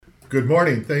Good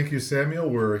morning. Thank you, Samuel.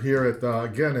 We're here at,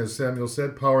 again, as Samuel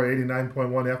said, Power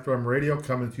 89.1 FM radio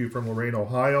coming to you from Lorain,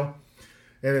 Ohio.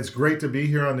 And it's great to be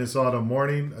here on this autumn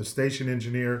morning. Station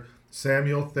engineer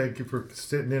Samuel, thank you for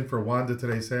sitting in for Wanda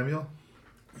today, Samuel.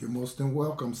 You're most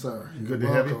welcome, sir. Good to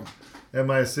have you. And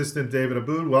my assistant, David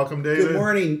Aboud. Welcome, David. Good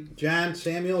morning, John,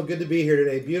 Samuel. Good to be here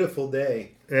today. Beautiful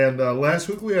day. And last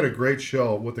week we had a great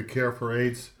show with the Care for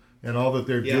AIDS and all that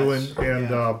they're doing.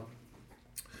 And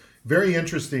very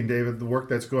interesting, David, the work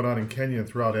that's going on in Kenya and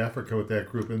throughout Africa with that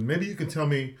group. And maybe you can tell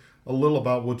me a little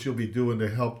about what you'll be doing to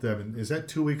help them. And is that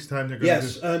 2 weeks' time they're going to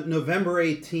do? Yes, November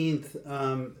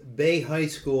 18th, Bay High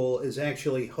School is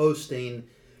actually hosting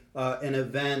an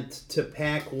event to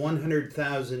pack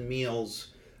 100,000 meals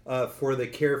for the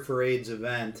Care for AIDS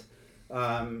event.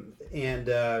 And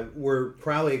we're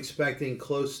probably expecting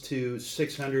close to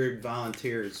 600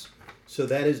 volunteers. So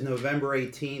that is November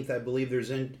 18th. I believe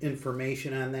there's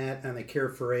information on that on the Care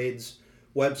for AIDS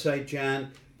website,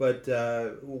 John. But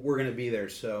we're going to be there,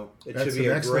 so it should be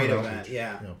a great event.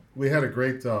 Yeah. We had a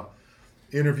great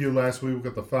interview last week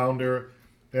with the founder.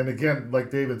 And again,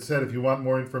 like David said, if you want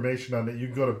more information on it, you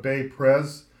can go to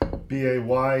BayPres,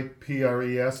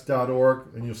 BAYPRES.org,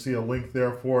 and you'll see a link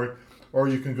there for it. Or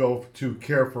you can go to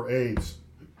Care for AIDS,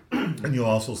 and you'll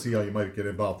also see how you might get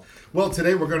involved. Well,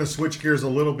 today we're going to switch gears a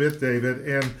little bit, David,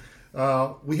 and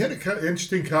we had an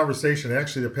interesting conversation,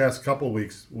 actually, the past couple of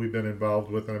weeks we've been involved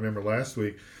with, and I remember last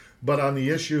week, but on the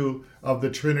issue of the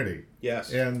Trinity.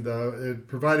 Yes. And it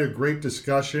provided a great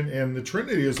discussion, and the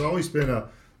Trinity has always been a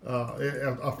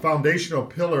foundational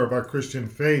pillar of our Christian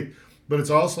faith, but it's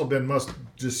also been much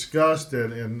discussed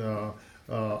and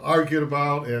argued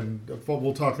about, and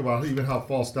we'll talk about even how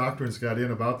false doctrines got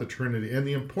in about the Trinity and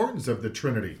the importance of the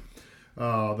Trinity,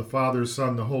 the Father,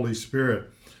 Son, the Holy Spirit,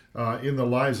 in the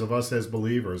lives of us as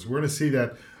believers. We're going to see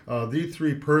that the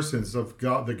three persons of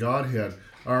God, the Godhead,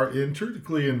 are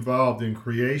intricately involved in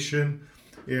creation,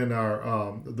 in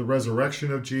our the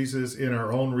resurrection of Jesus, in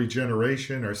our own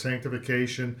regeneration, our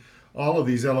sanctification, all of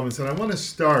these elements. And I want to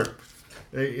start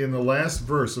in the last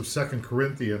verse of 2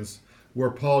 Corinthians,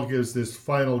 where Paul gives this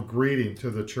final greeting to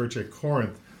the church at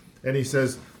Corinth. And he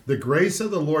says, "The grace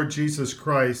of the Lord Jesus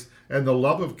Christ and the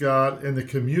love of God and the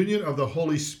communion of the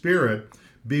Holy Spirit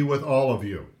be with all of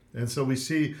you." And so we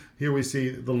see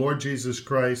the Lord Jesus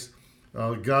Christ,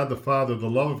 God the Father, the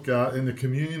love of God, and the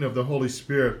communion of the Holy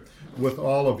Spirit with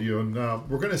all of you. And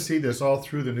we're going to see this all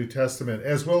through the New Testament,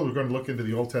 as well as we're going to look into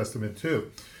the Old Testament too,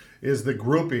 is the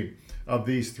grouping of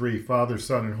these three, Father,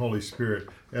 Son, and Holy Spirit,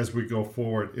 as we go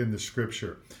forward in the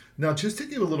Scripture. Now, just to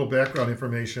give a little background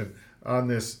information on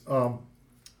this, a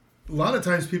lot of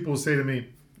times people will say to me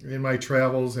in my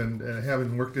travels and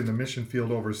having worked in the mission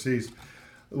field overseas,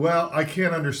 well, I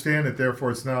can't understand it,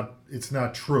 therefore it's not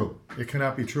true. It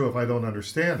cannot be true if I don't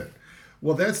understand it.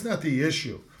 Well, that's not the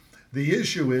issue. The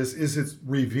issue is it's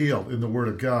revealed in the Word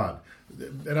of God.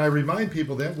 And I remind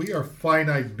people that we are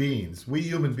finite beings. We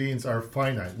human beings are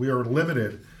finite. We are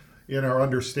limited in our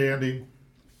understanding,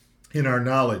 in our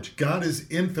knowledge. God is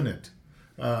infinite.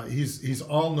 He's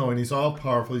all-knowing. He's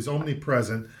all-powerful. He's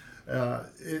omnipresent.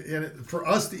 And for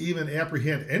us to even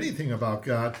apprehend anything about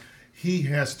God, He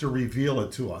has to reveal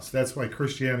it to us. That's why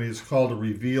Christianity is called a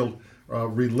revealed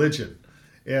religion.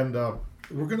 And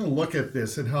we're going to look at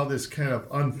this and how this kind of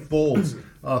unfolds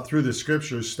through the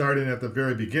Scriptures, starting at the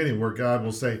very beginning, where God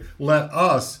will say, "Let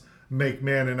us make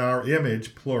man in our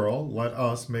image," plural, "let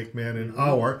us make man in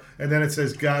our," and then it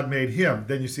says God made him.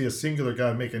 Then you see a singular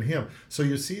God making him. So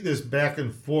you see this back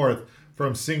and forth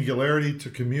from singularity to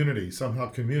community, somehow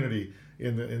community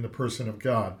in the person of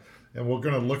God. And we're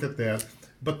going to look at that.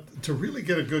 But to really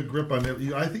get a good grip on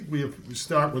it, I think we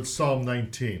start with Psalm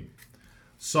 19.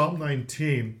 Psalm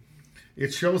 19,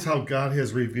 it shows how God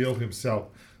has revealed himself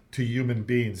to human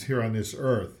beings here on this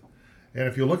earth. And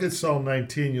if you look at Psalm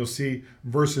 19, you'll see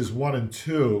verses 1 and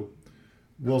 2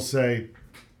 will say,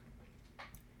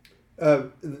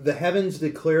 "The heavens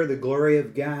declare the glory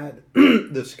of God.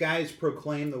 The skies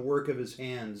proclaim the work of his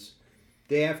hands.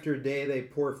 Day after day they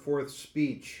pour forth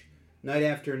speech. Night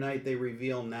after night they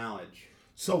reveal knowledge."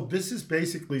 So this is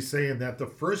basically saying that the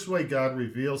first way God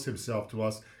reveals himself to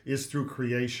us is through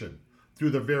creation,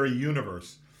 through the very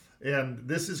universe. And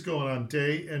this is going on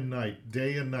day and night,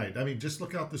 day and night. I mean, just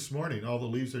look out this morning. All the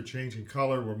leaves are changing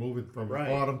color. We're moving from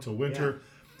autumn to winter. Yeah.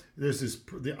 There's this,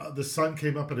 the sun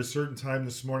came up at a certain time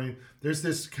this morning. There's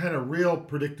this kind of real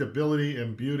predictability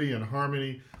and beauty and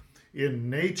harmony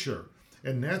in nature.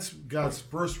 And that's God's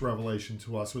first revelation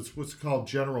to us. It's what's called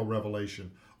general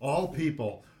revelation. All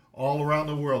people, all around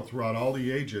the world, throughout all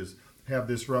the ages, have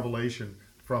this revelation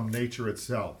from nature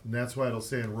itself. And that's why it'll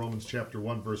say in Romans chapter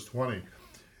 1, verse 20,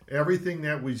 Everything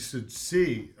that we should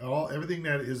see, everything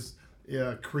that is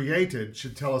created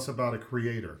should tell us about a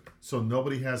creator. So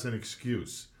nobody has an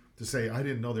excuse to say, I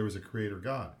didn't know there was a creator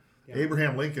God. Yeah.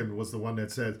 Abraham Lincoln was the one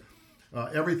that said,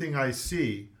 everything I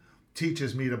see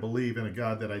teaches me to believe in a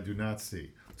God that I do not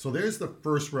see. So there's the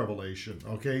first revelation,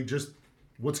 okay? Just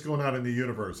what's going on in the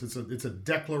universe. It's a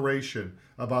declaration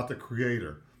about the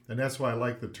creator. And that's why I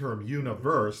like the term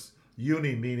universe,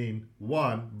 uni meaning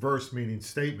one, verse meaning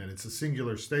statement. It's a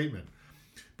singular statement.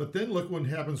 But then look what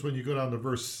happens when you go down to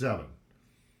verse 7,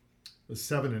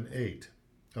 7 and 8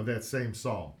 of that same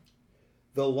psalm.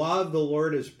 The law of the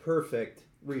Lord is perfect,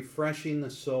 refreshing the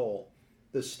soul.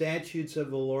 The statutes of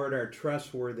the Lord are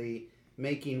trustworthy,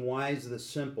 making wise the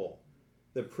simple.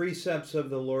 The precepts of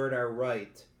the Lord are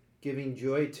right, giving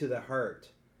joy to the heart.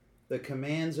 The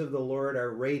commands of the Lord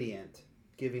are radiant,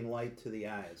 giving light to the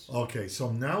eyes. Okay,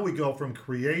 so now we go from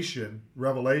creation,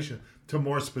 revelation, to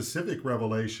more specific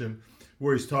revelation,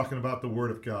 where he's talking about the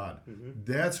Word of God. Mm-hmm.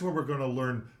 That's where we're going to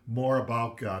learn more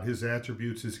about God, His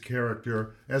attributes, His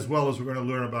character, as well as we're going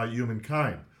to learn about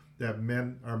humankind, that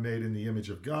men are made in the image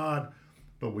of God,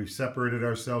 but we've separated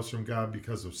ourselves from God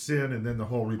because of sin, and then the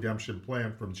whole redemption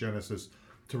plan from Genesis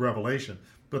to Revelation.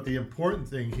 But the important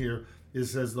thing here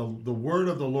is, says the word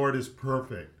of the Lord is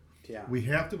perfect. Yeah. We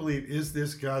have to believe, is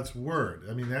this God's word?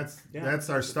 I mean, that's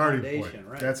our starting point.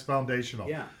 Right. That's foundational.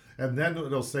 Yeah. And then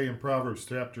it'll say in Proverbs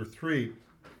chapter 3,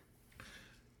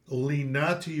 lean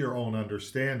not to your own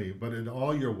understanding, but in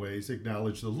all your ways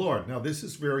acknowledge the Lord. Now, this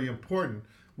is very important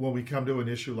when we come to an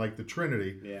issue like the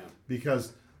Trinity. Yeah.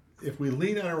 Because if we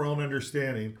lean on our own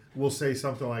understanding, we'll say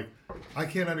something like, I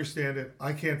can't understand it,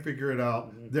 I can't figure it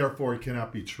out, therefore it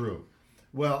cannot be true.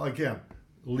 Well, again,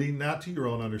 lean not to your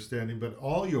own understanding, but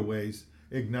all your ways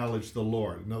acknowledge the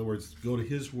Lord. In other words, go to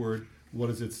His word. What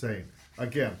is it saying?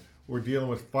 Again, we're dealing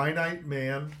with finite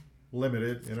man,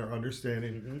 limited in our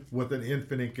understanding, with an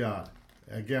infinite God.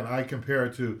 Again, I compare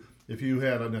it to if you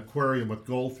had an aquarium with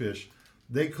goldfish,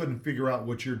 they couldn't figure out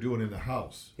what you're doing in the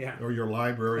house or your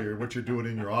library or what you're doing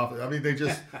in your office. I mean,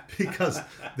 because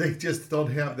they just don't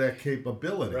have that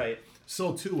capability. Right.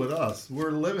 So too with us,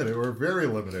 we're limited. We're very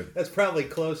limited. That's probably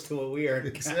close to what we are.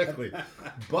 Exactly.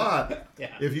 But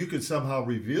if you could somehow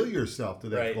reveal yourself to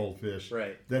that goldfish,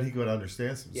 then he could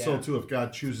understand something. Yeah. So too, if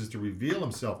God chooses to reveal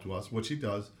Himself to us, which He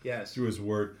does through His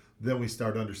Word, then we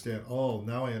start to understand, oh,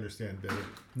 now I understand better.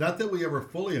 Not that we ever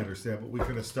fully understand, but we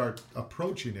can start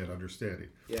approaching it, understanding.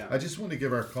 Yeah. I just want to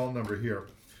give our call number here.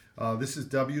 This is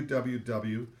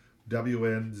www.wnzn.org.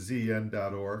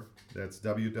 That's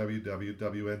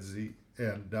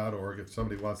www.wnzn.org if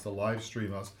somebody wants to live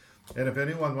stream us. And if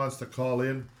anyone wants to call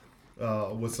in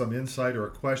with some insight or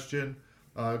a question,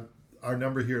 our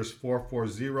number here is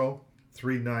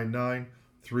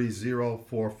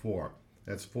 440-399-3044.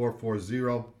 That's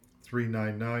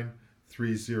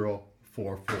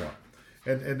 440-399-3044.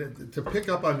 And to pick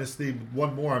up on this theme,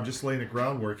 one more, I'm just laying the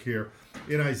groundwork here.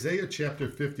 In Isaiah chapter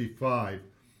 55,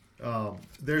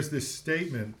 there's this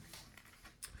statement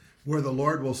where the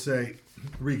Lord will say,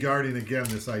 regarding, again,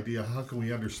 this idea, how can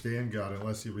we understand God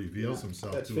unless He reveals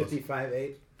Himself That's to us?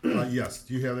 55:8. Yes.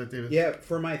 Do you have that, David? Yeah,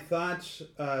 for my thoughts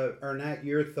are not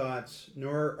your thoughts,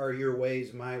 nor are your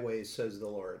ways my ways, says the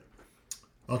Lord.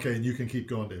 Okay, and you can keep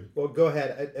going, David. Well, go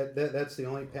ahead. That's the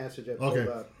only passage I pulled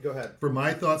up. Go ahead. For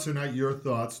my thoughts are not your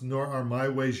thoughts, nor are my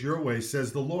ways your ways,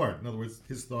 says the Lord. In other words,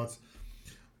 His thoughts.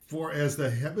 For as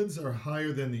the heavens are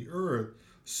higher than the earth,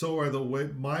 so are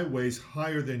my ways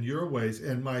higher than your ways,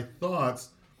 and my thoughts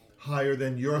higher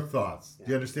than your thoughts.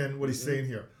 Do you understand what He's saying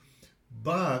here?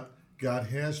 But God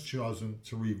has chosen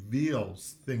to reveal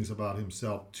things about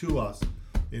Himself to us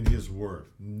in His Word.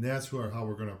 And that's how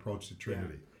we're going to approach the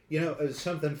Trinity. Yeah. You know, it was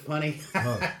something funny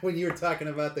when you were talking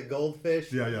about the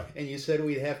goldfish. And you said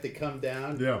we'd have to come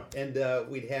down. Yeah. And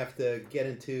we'd have to get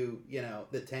into,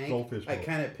 the tank. Goldfish bowl. I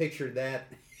kind of pictured that,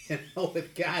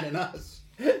 with God and us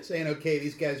saying, okay,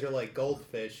 these guys are like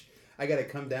goldfish. I got to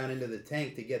come down into the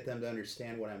tank to get them to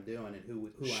understand what I'm doing and who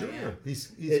sure. I am.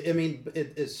 He's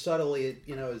as subtly,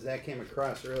 as that came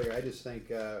across earlier, I just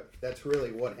think that's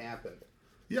really what happened.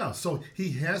 Yeah, so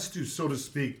He has to, so to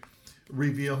speak,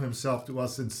 reveal Himself to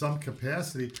us in some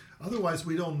capacity. Otherwise,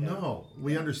 we don't know.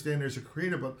 We understand there's a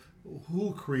creator, but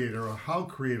who creator or how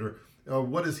creator?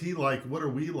 What is He like? What are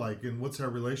we like? And what's our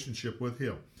relationship with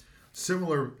Him?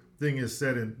 Similar thing is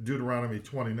said in Deuteronomy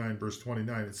 29, verse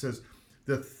 29. It says,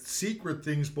 the secret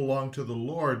things belong to the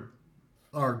Lord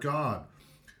our God,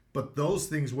 but those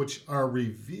things which are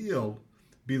revealed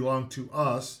belong to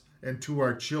us and to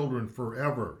our children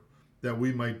forever, that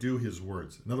we might do His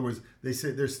words. In other words, they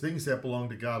say there's things that belong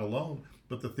to God alone,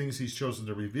 but the things He's chosen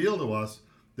to reveal to us,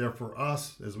 They're for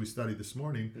us, as we studied this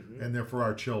morning, and they're for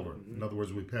our children. In other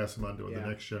words, we pass them on to the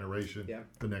next generation,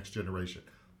 the next generation.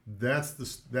 That's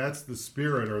the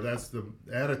spirit, or that's the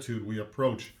attitude we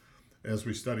approach as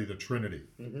we study the Trinity.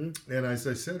 And as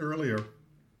I said earlier,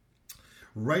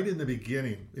 right in the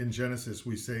beginning in Genesis,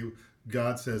 we say,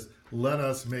 God says, let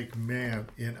us make man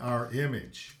in our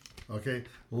image. Okay?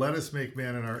 Let us make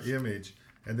man in our image.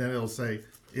 And then it'll say,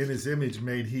 in his image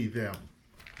made he them.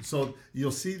 So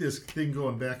you'll see this thing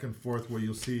going back and forth where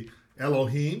you'll see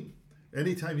Elohim.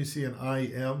 Anytime you see an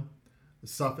I-M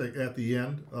suffix at the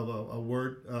end of a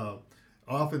word,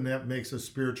 often that makes a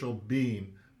spiritual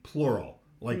being plural,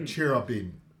 like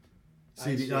cherubim.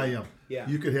 See the I-M. Yeah.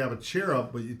 You could have a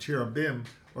cherub, but you cherubim,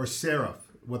 or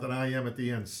seraph with an I-M at the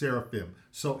end, seraphim.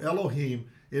 So Elohim,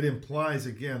 it implies,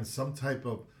 again, some type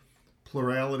of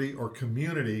plurality or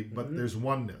community, but there's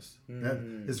oneness. That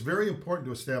is very important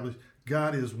to establish.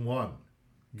 God is one.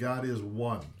 God is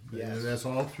one. Yes. And that's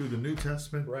all through the New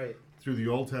Testament. Right. Through the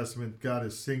Old Testament, God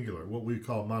is singular, what we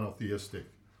call monotheistic.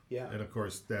 Yeah. And of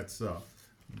course, that's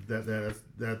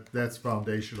that's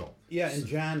foundational. Yeah, and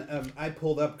John, I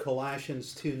pulled up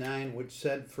Colossians 2:9, which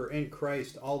said, "For in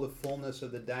Christ all the fullness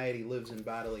of the deity lives in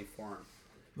bodily form."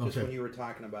 Just Okay. when you were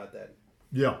talking about that.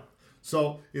 Yeah.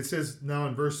 So it says now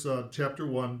in chapter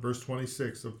 1, verse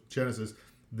 26 of Genesis,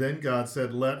 then God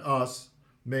said, let us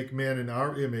make man in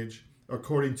our image,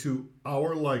 according to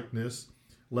our likeness.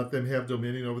 Let them have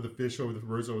dominion over the fish, over the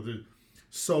birds, over the...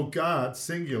 So God,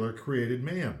 singular, created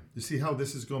man. You see how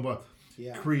this is going about?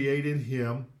 Yeah. Created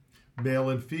him, male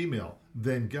and female.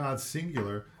 Then God,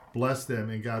 singular, blessed them,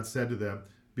 and God said to them,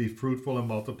 be fruitful and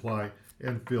multiply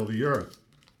and fill the earth.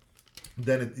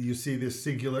 Then you see this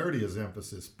singularity as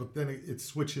emphasis, but then it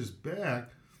switches back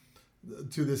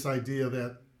to this idea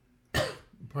that,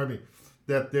 pardon me,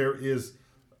 that there is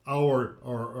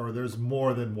or there's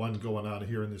more than one going on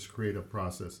here in this creative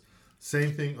process.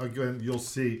 Same thing again. You'll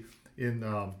see in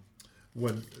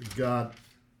when God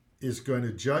is going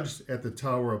to judge at the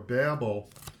Tower of Babel,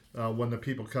 when the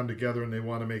people come together and they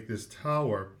want to make this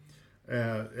tower,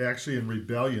 actually in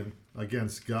rebellion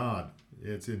against God.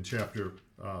 It's in chapter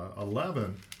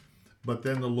 11. But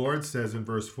then the Lord says in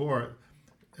verse 4,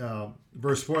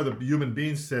 the human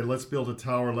beings said, let's build a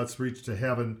tower, let's reach to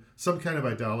heaven. Some kind of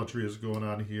idolatry is going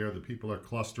on here. The people are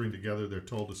clustering together. They're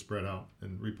told to spread out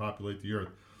and repopulate the earth.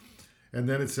 And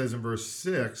then it says in verse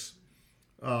 6,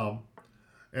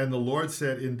 and the Lord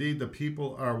said, indeed, the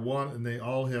people are one, and they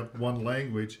all have one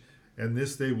language, and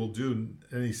this they will do.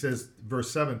 And he says, verse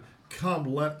 7, come,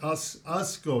 let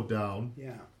us go down.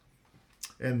 Yeah.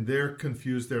 And they're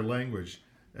confused their language.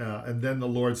 And then the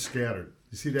Lord scattered.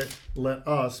 You see that? Let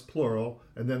us, plural,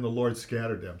 and then the Lord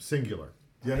scattered them, singular.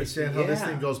 Do you understand how this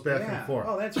thing goes back and forth?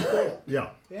 Oh, that's cool.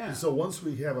 Yeah. Yeah. So once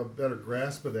we have a better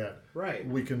grasp of that, Right.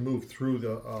 we can move through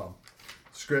the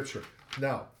Scripture.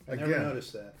 Now, I again, never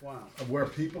noticed that. Wow. where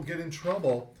people get in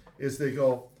trouble is they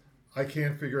go, I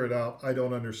can't figure it out. I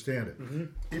don't understand it.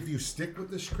 If you stick with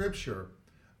the Scripture,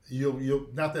 you'll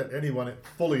not that anyone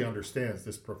fully understands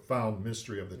this profound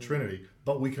mystery of the Trinity,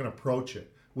 but we can approach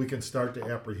it. We can start to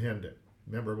apprehend it.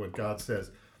 Remember what God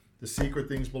says. The secret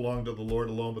things belong to the Lord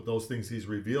alone, but those things he's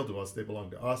revealed to us, they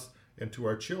belong to us and to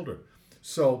our children.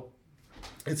 So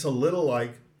it's a little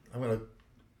like, I'm going to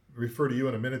refer to you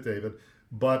in a minute, David,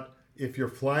 but if you're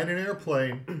flying an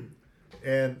airplane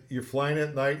and you're flying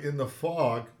at night in the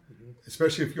fog,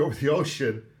 especially if you're over the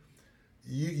ocean,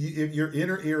 if your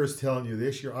inner ear is telling you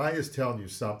this, your eye is telling you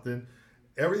something,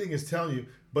 everything is telling you,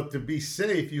 but to be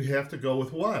safe, you have to go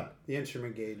with what? The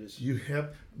instrument gauges. You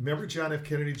have, remember John F.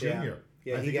 Kennedy Jr.? Yeah.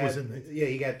 Yeah, I think it was in the,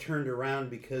 he got turned around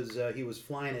because he was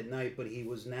flying at night, but he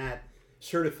was not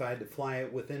certified to fly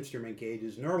it with instrument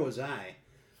gauges, nor was I.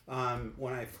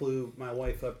 When I flew my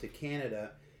wife up to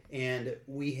Canada, and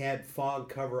we had fog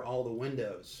cover all the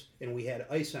windows, and we had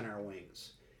ice on our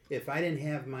wings. If I didn't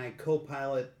have my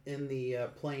co-pilot in the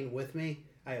plane with me,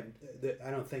 I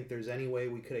don't think there's any way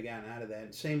we could have gotten out of that.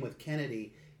 And same with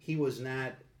Kennedy. He was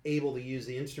not able to use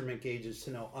the instrument gauges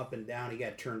to know up and down. He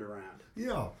got turned around.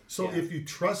 yeah. So Yeah. if you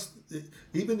trust,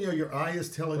 even though your eye is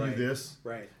telling Right. you this,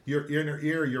 Right. your inner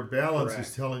ear, your balance Correct.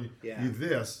 is telling Yeah. you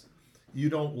this, you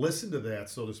don't listen to that,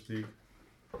 so to speak,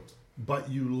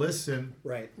 but you listen.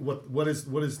 Right. What is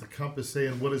the compass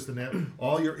saying? What is the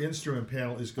all your instrument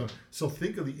panel is going. So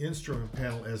think of the instrument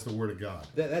panel as the Word of God.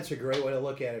 That's a great way to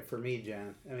look at it for me,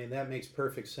 John. I mean, that makes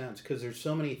perfect sense because there's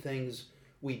so many things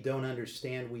we don't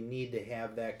understand. We need to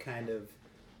have that kind of,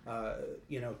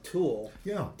 tool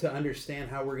Yeah. to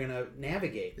understand how we're going to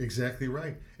navigate. Exactly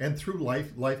right. And through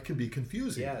life can be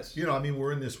confusing. Yes.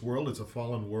 We're in this world. It's a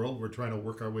fallen world. We're trying to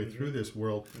work our way through this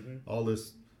world. All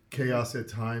this chaos at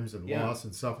times and Yeah. loss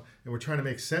and stuff, and we're trying to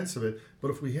make sense of it.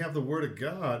 But if we have the Word of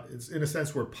God, it's in a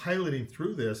sense we're piloting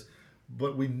through this,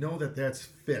 but we know that that's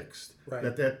fixed,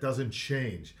 Right. that doesn't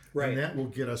change, Right. and that will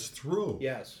get us through.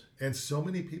 Yes. And so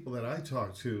many people that I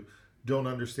talk to don't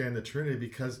understand the Trinity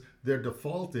because their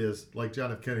default is, like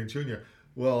John F. Kennedy Jr.,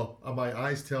 well, my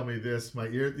eyes tell me this, my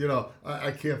ear,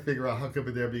 I can't figure out how could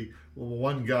there be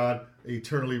one God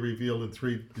eternally revealed in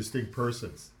three distinct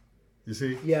persons. You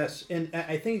see? Yes, and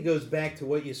I think it goes back to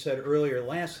what you said earlier.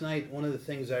 Last night, one of the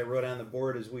things I wrote on the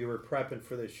board as we were prepping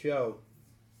for the show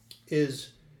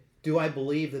is, do I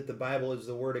believe that the Bible is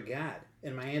the Word of God?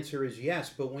 And my answer is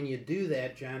yes. But when you do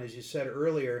that, John, as you said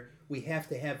earlier, we have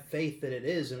to have faith that it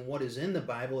is, and what is in the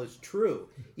Bible is true,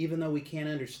 even though we can't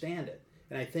understand it.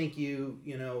 And I think you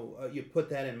put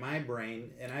that in my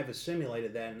brain, and I've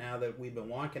assimilated that now that we've been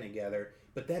walking together.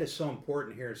 But that is so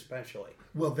important here, especially.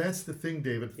 Well, that's the thing,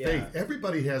 David. Yeah. Faith.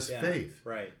 Everybody has Yeah, faith.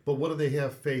 right. But what do they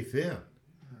have faith in?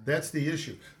 That's the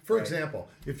issue. For Right. example,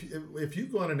 if you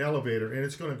go on an elevator and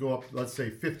it's going to go up, let's say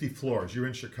 50 floors, you're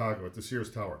in Chicago at the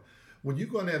Sears Tower. When you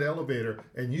go on that elevator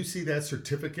and you see that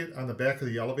certificate on the back of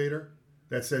the elevator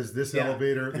that says this Yeah.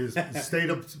 elevator is state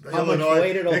of How much Illinois,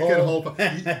 weight it'll it can hold. hold.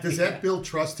 Does that build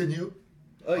trust in you?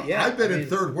 Oh yeah, I've been I in mean,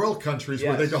 third world countries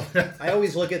where they yes. don't have. I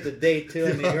always look at the date too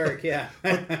in New York. Yeah.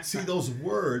 See, those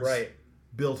words Right.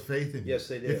 build faith in you. Yes,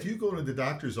 they do. If you go into the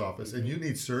doctor's office and you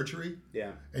need surgery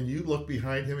Yeah. and you look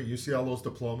behind him and you see all those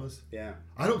diplomas, Yeah.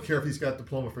 I don't care if he's got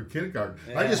diploma from kindergarten.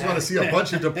 I just want to see a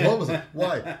bunch of diplomas.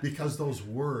 Why? Because those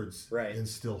words Right.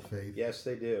 instill faith. Yes,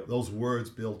 they do. Those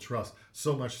words build trust.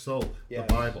 So much so, Yes.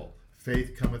 the Bible.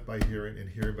 Faith cometh by hearing, and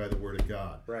hearing by the word of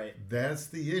God. Right. That's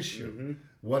the issue. Mm-hmm.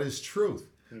 What is truth?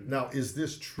 Now, is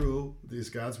this true? Is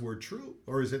God's word true,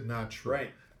 or is it not true?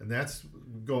 Right. And that's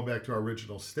going back to our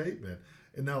original statement.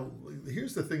 And now,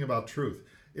 here's the thing about truth.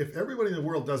 If everybody in the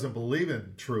world doesn't believe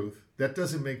in truth, that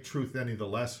doesn't make truth any the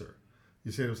lesser.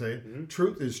 You see what I'm saying? Mm-hmm.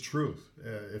 Truth is truth.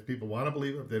 If people want to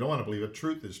believe it, if they don't want to believe it,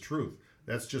 truth is truth.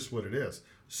 That's just what it is.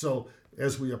 So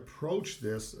as we approach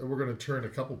this, we're going to turn a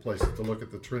couple places to look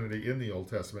at the Trinity in the Old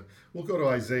Testament. We'll go to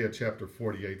Isaiah chapter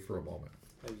 48 for a moment.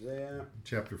 Isaiah.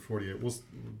 Chapter 48.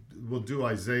 We'll do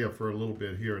Isaiah for a little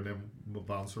bit here, and then we'll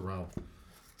bounce around.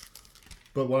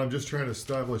 But what I'm just trying to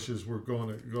establish is we're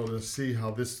going to see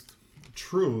how this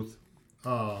truth.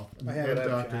 I have it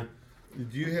up, John.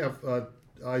 Do you have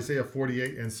Isaiah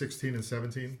 48 and 16 and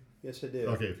 17? Yes, I do.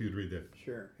 Okay, if you'd read that.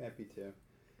 Sure, happy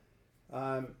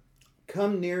to.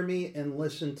 Come near me and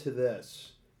listen to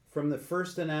this. From the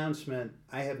first announcement,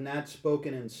 I have not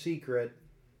spoken in secret.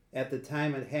 At the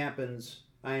time it happens,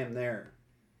 I am there.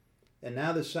 And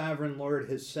now the sovereign Lord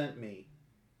has sent me,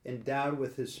 endowed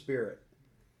with his Spirit.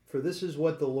 For this is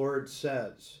what the Lord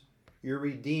says, your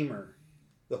Redeemer,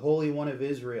 the Holy One of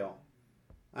Israel.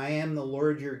 I am the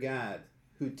Lord your God,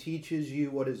 who teaches you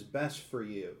what is best for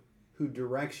you, who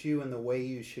directs you in the way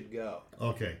you should go.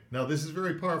 Okay, now this is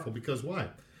very powerful because why?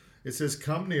 It says,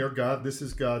 come near, God. This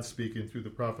is God speaking through the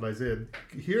prophet Isaiah.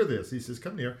 Hear this. He says,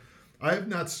 come near. I have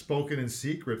not spoken in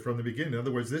secret from the beginning. In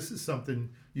other words, this is something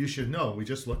you should know. We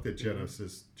just looked at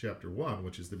Genesis chapter 1,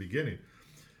 which is the beginning.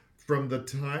 From the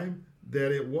time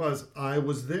that it was, I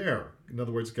was there. In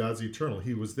other words, God's eternal.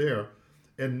 He was there.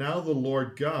 And now the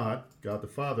Lord God, God the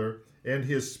Father, and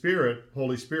his Spirit,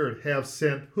 Holy Spirit, have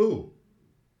sent who?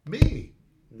 Me.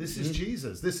 This is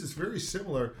Jesus. This is very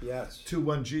similar Yes. to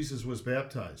when Jesus was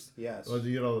baptized. Yes.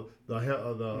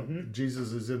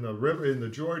 Jesus is in the river, in the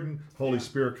Jordan. Holy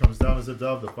Spirit comes down as a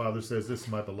dove. The Father says, this is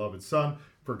my beloved Son.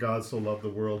 For God so loved the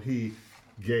world, he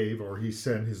gave, or he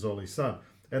sent his only Son.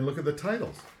 And look at the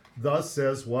titles. Thus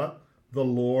says what? The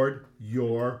Lord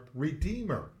your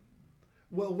Redeemer.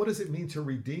 Well, what does it mean to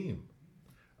redeem?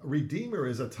 A redeemer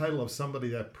is a title of somebody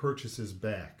that purchases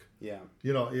back. Yeah.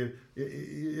 You know,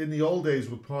 in the old days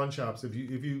with pawn shops, if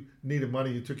you needed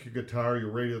money, you took your guitar,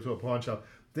 your radio to a pawn shop.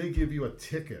 They give you a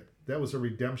ticket. That was a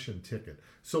redemption ticket.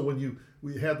 So when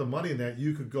we had the money in that,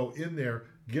 you could go in there,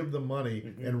 give the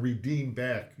money, and redeem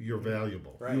back your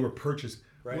valuable. Right. You were purchased.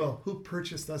 Right. Well, who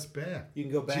purchased us back? You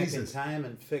can go back Jesus. in time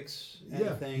and fix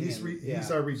Yeah, anything.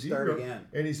 he's our redeemer, Start again.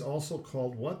 and he's also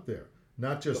called what there?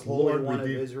 Not just The Holy Lord One of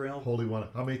Redeemer, Israel. Holy One.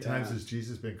 How many times Yeah. has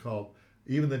Jesus been called?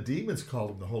 Even the demons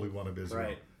called him the Holy One of Israel.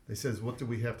 Right. They says, "What do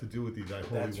we have to do with thee, thy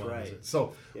Holy That's One?" of right. Israel?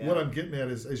 So Yeah. what I'm getting at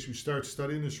is, as you start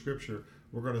studying the Scripture,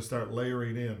 we're going to start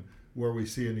layering in where we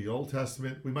see in the Old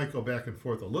Testament. We might go back and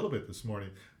forth a little bit this morning,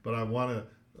 but I want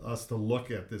us to look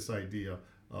at this idea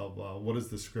what does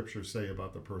the Scripture say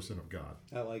about the person of God.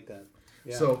 I like that.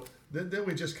 Yeah. So then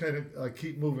we just kind of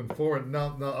keep moving forward.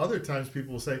 Now, other times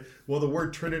people will say, well, the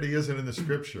word Trinity isn't in the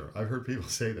Scripture. I've heard people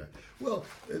say that. Well,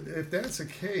 if that's the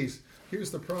case,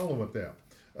 here's the problem with that.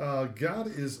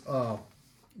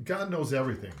 God knows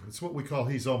everything. It's what we call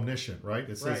He's omniscient, right?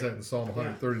 It says Right. that in Psalm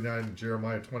 139 and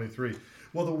Jeremiah 23.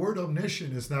 Well, the word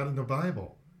omniscient is not in the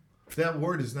Bible. That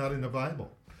word is not in the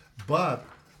Bible. But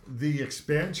the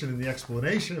expansion and the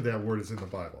explanation of that word is in the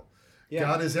Bible. Yeah.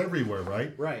 God is everywhere,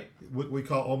 right? Right. What we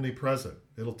call omnipresent.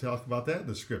 It'll talk about that in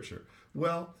the Scripture.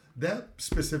 Well, that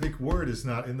specific word is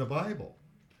not in the Bible.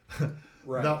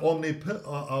 Right. Now,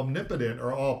 omnipotent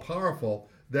or all-powerful,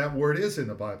 that word is in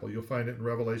the Bible. You'll find it in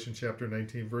Revelation chapter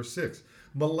 19, verse 6.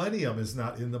 Millennium is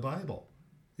not in the Bible.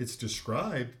 It's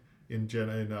described in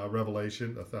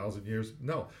Revelation, 1,000 years.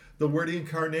 No. The word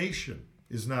incarnation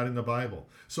is not in the Bible.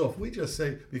 So if we just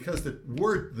say, because the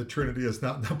word, the Trinity, is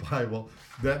not in the Bible,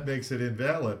 that makes it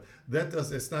invalid.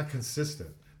 It's not consistent.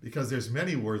 Because there's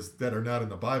many words that are not in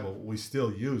the Bible, we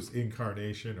still use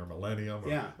incarnation or millennium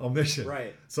or omniscient.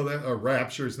 Right. So that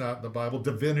rapture is not in the Bible.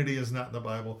 Divinity is not in the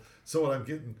Bible. So what I'm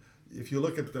getting, if you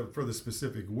look at for the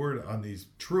specific word on these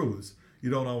truths, you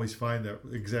don't always find that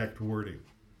exact wording.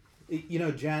 You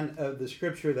know, John, the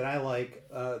scripture that I like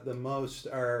the most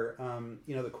are,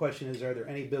 the question is, are there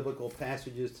any biblical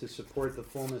passages to support the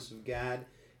fullness of God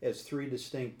as three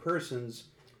distinct persons?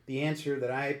 The answer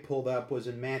that I pulled up was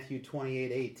in Matthew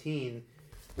 28:18,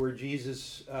 where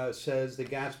Jesus says, the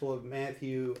Gospel of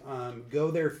Matthew,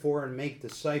 go therefore and make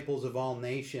disciples of all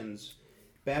nations,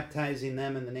 baptizing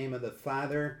them in the name of the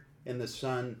Father and the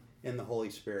Son and the Holy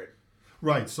Spirit.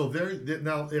 Right. So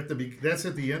now that's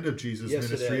at the end of Jesus' Yes,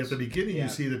 it ministry. is. At the beginning, Yeah. you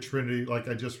see the Trinity, like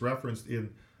I just referenced in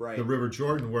Right. the River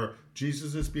Jordan, where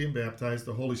Jesus is being baptized,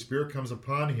 the Holy Spirit comes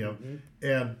upon him,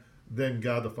 and then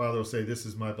God the Father will say, "This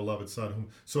is my beloved Son."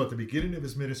 So at the beginning of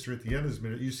his ministry, at the end of his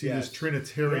ministry, you see Yes. this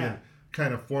Trinitarian Yeah.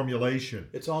 kind of formulation.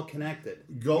 It's all connected.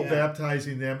 Go Yeah.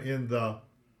 baptizing them in the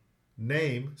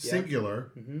name, Yeah.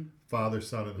 singular, Mhm. Father,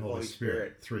 Son, and Holy Holy Spirit.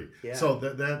 Spirit. Three. Yeah. So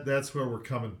that's where we're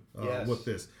coming Yes. with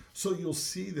this. So you'll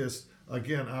see this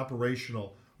again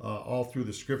operational all through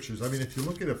the Scriptures. I mean, if you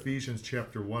look at Ephesians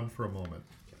chapter 1 for a moment.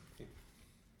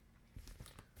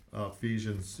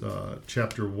 Ephesians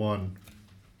chapter 1.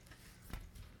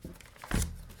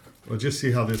 Well, just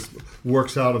see how this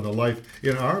works out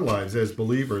in our lives as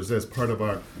believers, as part of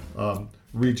our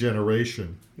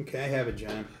regeneration. Okay, I have it,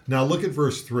 John. Now look at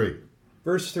verse 3.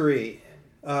 Verse 3,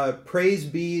 praise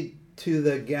be to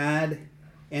the God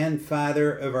and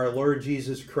Father of our Lord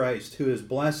Jesus Christ, who has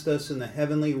blessed us in the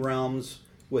heavenly realms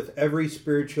with every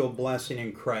spiritual blessing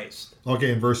in Christ.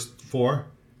 Okay, in verse 4.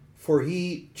 For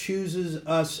he chooses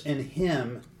us in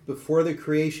him before the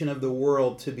creation of the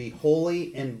world to be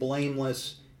holy and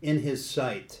blameless in his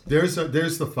sight. There's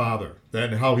the Father,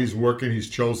 and how he's working. He's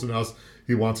chosen us.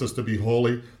 He wants us to be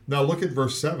holy. Now look at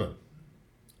verse 7.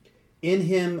 In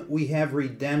him we have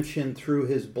redemption through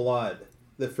his blood,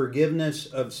 the forgiveness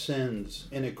of sins,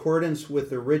 in accordance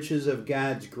with the riches of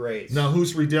God's grace. Now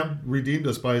who's redeemed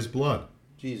us by his blood?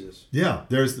 Jesus. Yeah,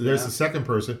 there's Yeah. the second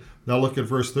person. Now look at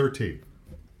verse 13.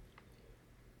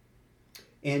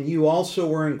 And you also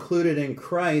were included in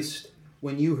Christ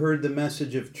when you heard the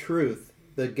message of truth,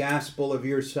 the gospel of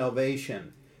your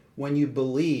salvation. When you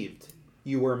believed,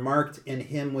 you were marked in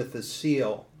him with the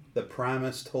seal, the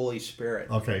promised Holy Spirit.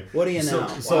 Okay. What do you know?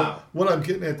 So Wow. what I'm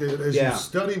getting at there is Yeah. you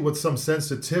study with some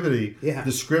sensitivity Yeah.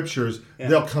 the Scriptures, Yeah.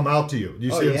 they'll come out to you.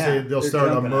 You Oh, see what I'm yeah. saying? They'll They're start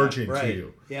jumping out. emerging to Right.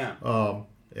 you. Yeah.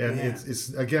 And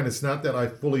Yeah. it's not that I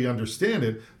fully understand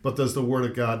it, but does the Word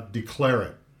of God declare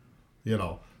it? You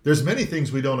know, there's many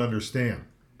things we don't understand,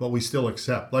 but we still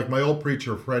accept. Like my old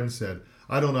preacher friend said,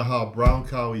 I don't know how a brown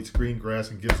cow eats green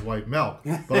grass and gives white milk,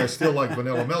 but I still like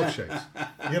vanilla milkshakes.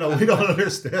 You know, we don't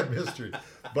understand mystery,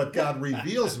 but God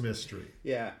reveals mystery.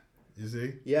 Yeah. You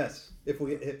see? Yes. If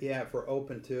we're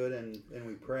open to it and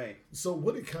we pray. So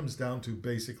what it comes down to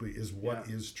basically is what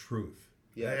Yeah. is truth.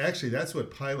 Yes. Actually, that's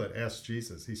what Pilate asked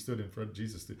Jesus. He stood in front of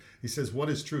Jesus. He says, what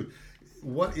is truth?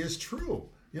 What is true?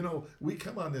 You know, we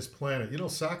come on this planet. You know,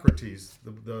 Socrates,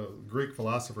 the Greek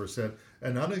philosopher, said,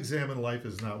 an unexamined life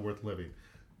is not worth living.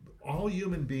 All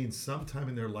human beings sometime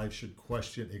in their life should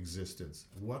question existence.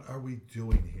 What are we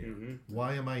doing here? Mm-hmm.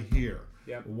 Why am I here?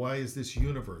 Yep. Why is this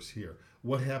universe here?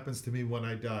 What happens to me when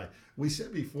I die? We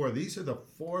said before, these are the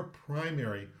four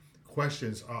primary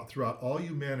questions throughout all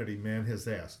humanity man has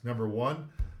asked. Number one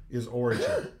is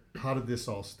origin. How did this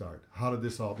all start? How did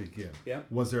this all begin? Yep.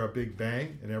 Was there a big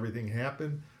bang and everything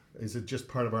happened? Is it just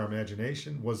part of our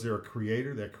imagination? Was there a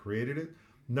creator that created it?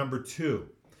 Number two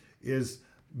is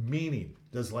meaning.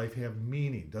 Does life have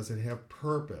meaning? Does it have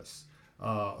purpose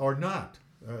or not?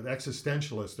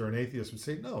 Existentialist or an atheist would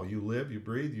say, no, you live, you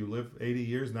breathe, you live 80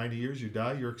 years, 90 years, you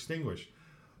die, you're extinguished.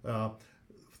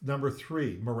 Number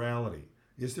 3, morality.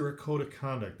 Is there a code of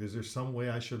conduct? Is there some way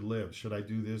I should live? Should I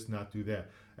do this, not do that?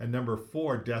 And number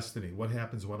 4, destiny. What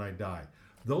happens when I die?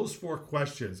 Those 4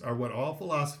 questions are what all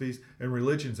philosophies and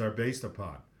religions are based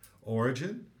upon.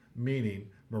 Origin, meaning,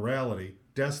 morality,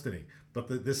 destiny.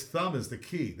 But this thumb is the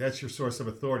key. That's your source of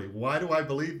authority. Why do I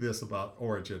believe this about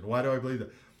origin? Why do I believe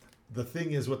that? The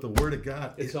thing is, with the Word of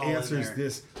God, It's it all in answers there.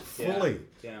 this fully.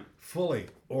 Yeah. Fully.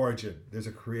 Origin. There's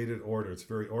a created order. It's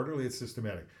very orderly. It's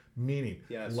systematic. Meaning.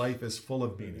 Yes. Life is full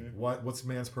of meaning. What's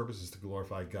man's purpose is to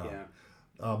glorify God.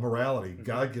 Yeah. Morality.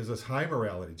 God gives us high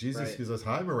morality. Jesus Right. gives us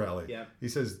high morality. Yeah. He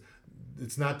says,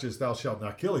 it's not just thou shalt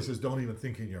not kill. He says, don't even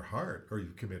think in your heart or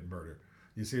you commit murder.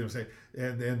 You see what I'm saying?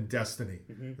 And then destiny.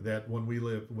 That when we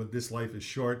live, when this life is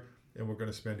short and we're going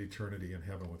to spend eternity in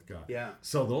heaven with God. Yeah.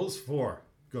 So those 4.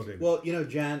 Go, David. Well,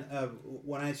 John,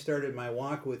 when I started my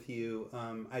walk with you,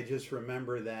 I just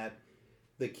remember that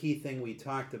the key thing we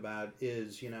talked about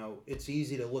is, it's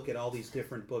easy to look at all these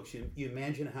different books. You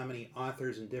imagine how many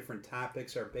authors and different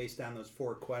topics are based on those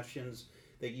 4 questions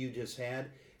that you just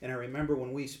had. And I remember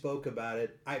when we spoke about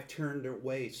it, I've turned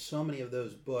away so many of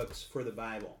those books for the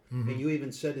Bible. And you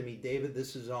even said to me, David,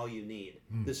 this is all you need.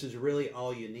 This is really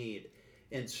all you need.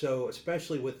 And so,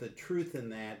 especially with the truth in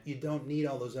that, you don't need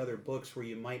all those other books where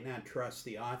you might not trust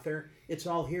the author. It's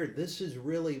all here. This is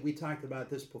really, we talked about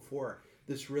this before,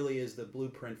 this really is the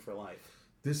blueprint for life.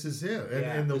 This is it. Yeah,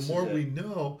 And the this more is it. we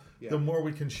know, Yeah. the more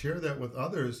we can share that with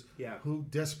others Yeah. who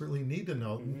desperately need to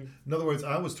know. In other words,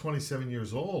 I was 27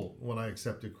 years old when I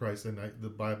accepted Christ and the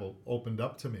Bible opened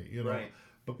up to me, Right.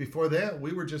 But before that,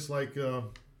 we were just like,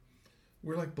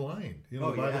 we're like blind. The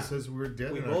Bible yeah. says we were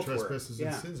dead We in our both were. trespasses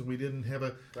Yeah. and sins. We didn't have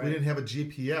a Right. we didn't have a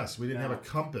GPS. We didn't have No. a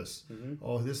compass.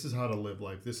 Oh, this is how to live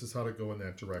life. This is how to go in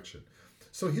that direction.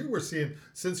 So here we're seeing,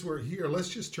 since we're here, let's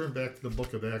just turn back to the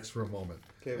book of Acts for a moment.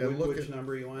 Okay, and look which at,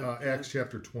 number you want? Acts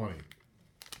chapter 20.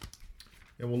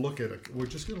 And we'll look at it. We're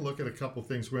just going to look at a couple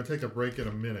things. We're going to take a break in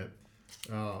a minute.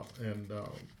 But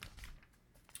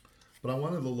I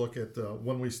wanted to look at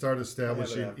when we start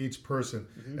establishing up. each person.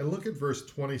 And look at verse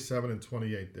 27 and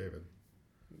 28, David.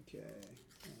 Okay.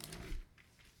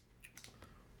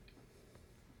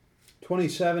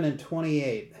 27 and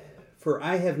 28. For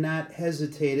I have not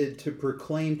hesitated to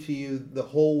proclaim to you the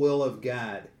whole will of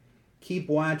God. Keep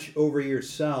watch over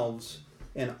yourselves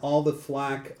and all the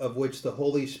flock of which the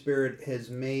Holy Spirit has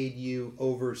made you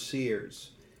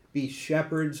overseers. Be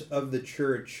shepherds of the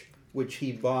church which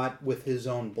he bought with his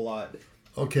own blood.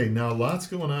 Okay, now lots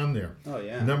going on there. Oh,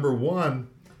 yeah. Number one,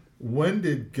 when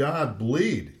did God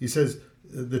bleed? He says,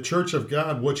 the church of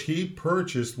God, which he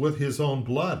purchased with his own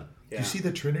blood. Do Yeah. you see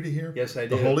the Trinity here? Yes, I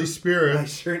The do. Holy Spirit, I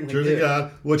certainly Church do. of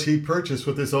God, which he purchased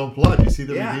with his own blood. You see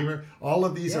the Yeah. Redeemer? All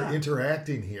of these are Yeah.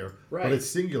 interacting here, Right. but it's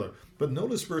singular. But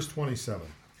notice verse 27.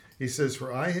 He says,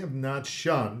 for I have not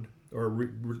shunned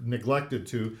or neglected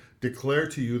to declare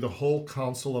to you the whole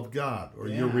counsel of God. Or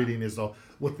your Yeah. reading is all.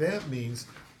 What that means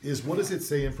is, what is it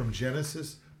saying from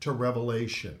Genesis to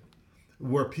Revelation?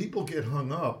 Where people get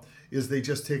hung up is they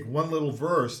just take one little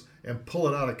verse and pull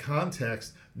it out of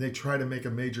context and they try to make a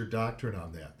major doctrine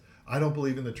on that. I don't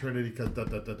believe in the Trinity because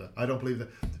I don't believe that.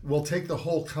 Well, take the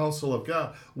whole counsel of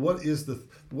God. What's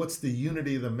the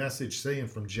unity of the message saying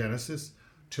from Genesis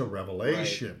to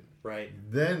Revelation? Right.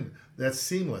 Then that's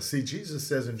seamless. See, Jesus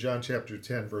says in John chapter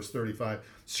 10, verse 35,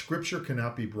 Scripture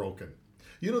cannot be broken.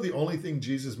 You know the only thing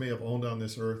Jesus may have owned on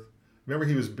this earth? Remember,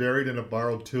 he was buried in a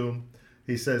borrowed tomb.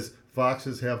 He says,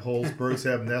 foxes have holes, birds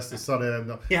have nests, the sun have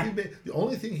no. Yeah. The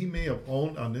only thing he may have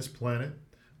owned on this planet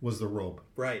was the robe.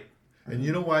 Right. And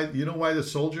you know why? You know why the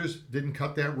soldiers didn't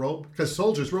cut that robe? Because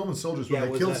Roman soldiers, when Yeah, it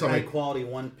they was killed a somebody, high quality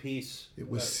one piece. it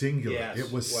was singular. Yes,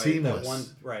 It was right, seamless. One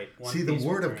See, the piece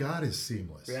Word of material. God is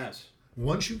seamless. Yes.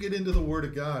 Once you get into the Word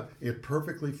of God, it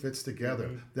perfectly fits together.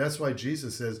 Mm-hmm. That's why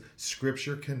Jesus says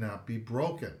Scripture cannot be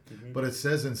broken. Mm-hmm. But it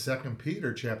says in 2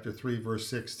 Peter chapter 3, verse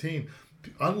 16,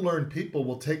 unlearned people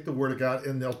will take the Word of God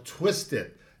and they'll twist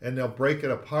it and they'll break it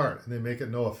apart and they make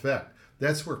it no effect.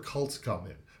 That's where cults come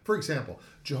in. For example,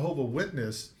 Jehovah's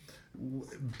Witness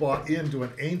bought into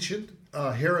an ancient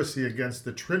heresy against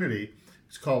the Trinity.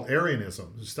 It's called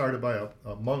Arianism. It was started by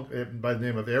a monk by the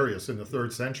name of Arius in the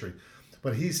 3rd century.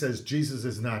 But he says Jesus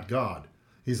is not God.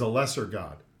 He's a lesser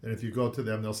God. And if you go to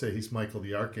them, they'll say he's Michael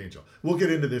the Archangel. We'll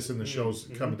get into this in the shows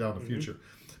coming down the future.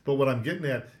 But what I'm getting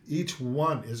at, each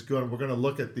one is we're going to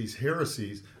look at these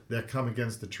heresies that come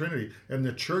against the Trinity. And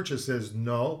the church says,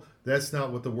 no, that's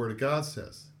not what the Word of God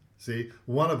says. See,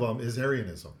 one of them is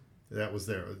Arianism. That was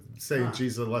there, saying Huh.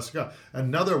 Jesus is the lesser God.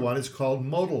 Another one is called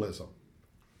modalism.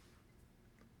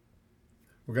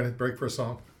 We're going to break for a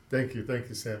song. Thank you,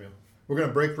 Samuel. We're going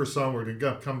to break for a song. We're going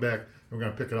to come back, and we're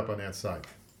going to pick it up on that side.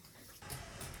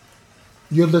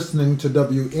 You're listening to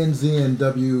WNZN.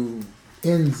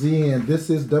 This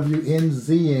is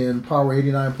WNZN, Power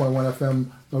 89.1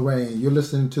 FM, Lorraine. You're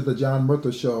listening to the John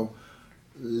Murtha Show.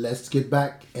 Let's get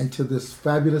back into this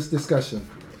fabulous discussion.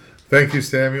 Thank you,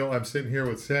 Samuel. I'm sitting here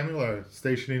with Samuel, our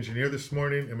station engineer this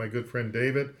morning, and my good friend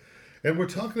David. And we're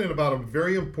talking about a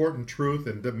very important truth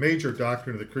and the major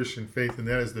doctrine of the Christian faith, and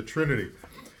that is the Trinity.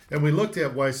 And we looked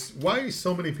at why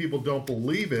so many people don't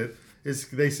believe it is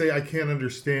they say, I can't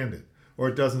understand it, or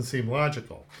it doesn't seem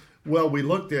logical. Well, we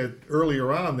looked at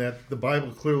earlier on that the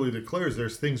Bible clearly declares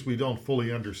there's things we don't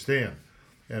fully understand.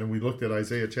 And we looked at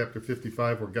Isaiah chapter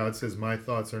 55, where God says, my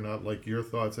thoughts are not like your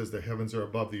thoughts, as the heavens are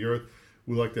above the earth.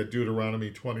 We looked at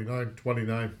Deuteronomy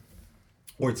 29,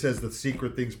 where it says the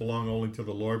secret things belong only to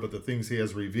the Lord, but the things he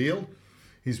has revealed,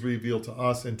 he's revealed to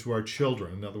us and to our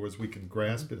children. In other words, we can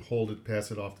grasp it, hold it,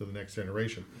 pass it off to the next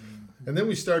generation. And then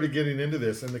we started getting into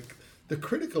this, and the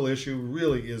critical issue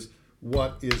really is,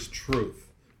 what is truth?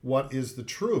 What is the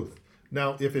truth?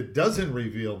 Now, if it doesn't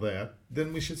reveal that,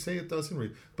 then we should say it doesn't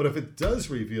reveal. But if it does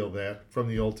reveal that from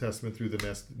the Old Testament through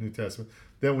the New Testament,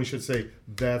 then we should say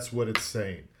that's what it's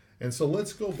saying. And so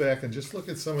let's go back and just look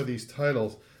at some of these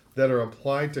titles that are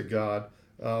applied to God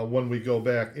when we go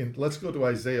back. Let's go to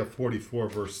Isaiah 44,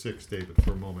 verse 6, David,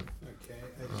 for a moment. Okay,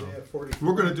 Isaiah 44.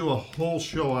 We're going to do a whole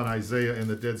show on Isaiah and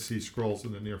the Dead Sea Scrolls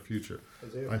in the near future.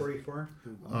 Isaiah 44?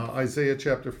 Isaiah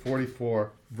chapter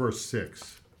 44, verse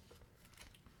 6.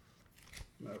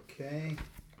 Okay.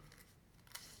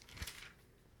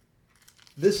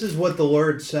 This is what the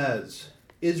Lord says,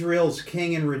 Israel's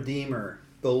King and Redeemer,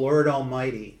 the Lord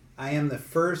Almighty. I am the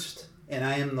first and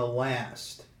I am the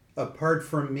last. Apart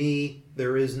from me,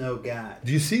 there is no God.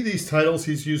 Do you see these titles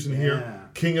he's using here?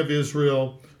 King of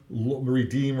Israel,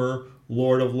 Redeemer,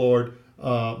 Lord of Lord.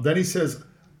 Then he says,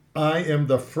 I am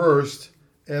the first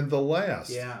and the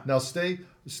last. Yeah. Now stay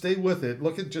with it.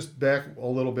 Look at just back a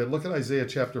little bit. Look at Isaiah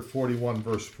chapter 41,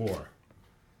 verse 4.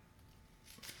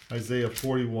 Isaiah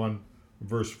 41,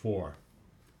 verse 4.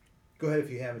 Go ahead if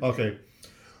you have it. Okay.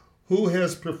 Who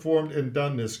has performed and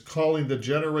done this, calling the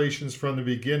generations from the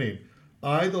beginning?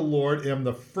 I, the Lord, am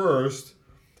the first,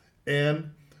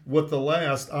 and with the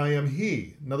last, I am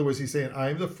he. In other words, he's saying, I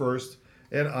am the first,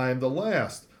 and I am the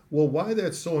last. Well, why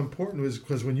that's so important is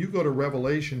because when you go to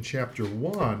Revelation chapter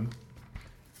 1,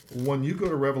 nobody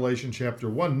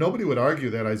would argue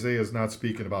that Isaiah is not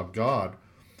speaking about God.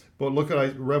 But look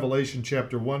at Revelation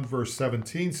chapter 1, verse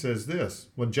 17 says this.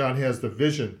 When John has the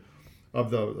vision of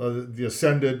the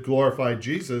ascended, glorified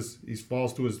Jesus, he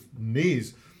falls to his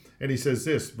knees, and he says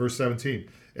this, verse 17,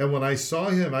 and when I saw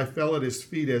him, I fell at his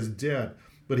feet as dead,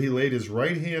 but he laid his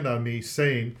right hand on me,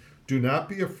 saying, do not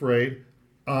be afraid,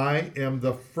 I am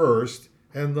the first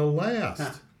and the last.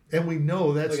 Huh. And we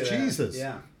know that's Jesus.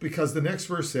 Yeah. Because the next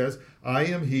verse says, I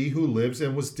am he who lives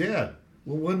and was dead.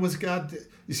 Well, when was God dead?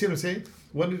 You see what I'm saying?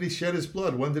 When did he shed his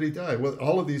blood? When did he die? Well,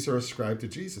 all of these are ascribed to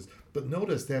Jesus. But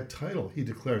notice that title, he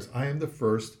declares, I am the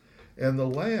first and the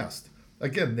last.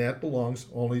 Again, that belongs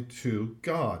only to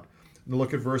God. Now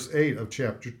look at verse 8 of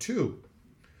chapter 2.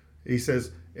 He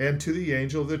says, and to the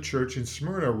angel of the church in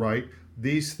Smyrna write,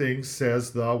 these things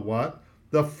says the what?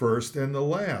 The first and the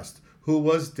last, who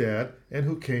was dead and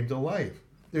who came to life.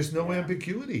 There's no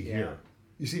ambiguity here.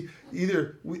 You see,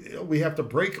 either we have to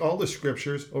break all the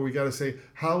scriptures, or we got to say,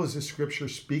 how is the scripture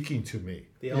speaking to me?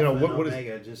 The Alpha and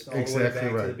Omega, just all the way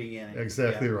back to the beginning.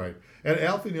 Exactly right. And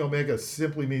Alpha and Omega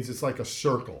simply means it's like a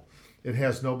circle. It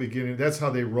has no beginning. That's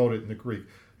how they wrote it in the Greek.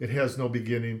 It has no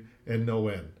beginning and no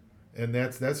end. And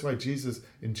that's why Jesus,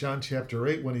 in John chapter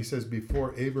 8, when he says,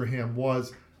 before Abraham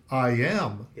was, I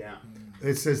am,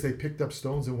 it says they picked up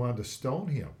stones and wanted to stone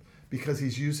him, because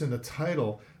he's using the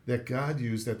title that God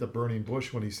used at the burning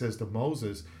bush when he says to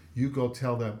Moses, you go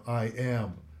tell them, I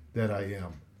am that I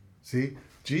am. See,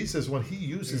 Jesus, when he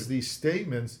uses these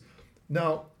statements,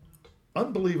 now,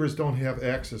 unbelievers don't have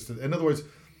access to, in other words,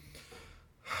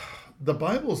 the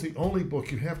Bible is the only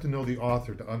book you have to know the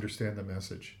author to understand the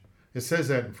message. It says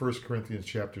that in 1 Corinthians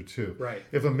chapter 2. Right.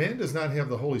 If a man does not have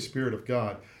the Holy Spirit of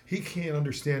God, he can't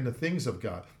understand the things of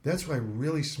God. That's why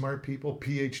really smart people,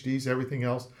 PhDs, everything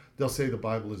else, they'll say the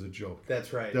Bible is a joke.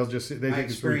 That's right. They'll just they I think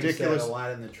it's ridiculous. experienced that a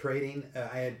lot in the trading.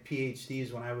 I had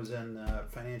PhDs when I was in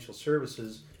financial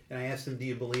services, and I asked them, "Do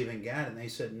you believe in God?" And they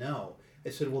said no. I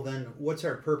said, "Well, then, what's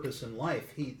our purpose in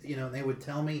life?" And they would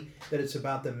tell me that it's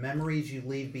about the memories you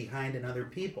leave behind in other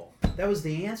people. That was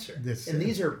the answer.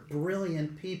 These are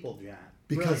brilliant people, John.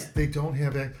 because Brilliant. they don't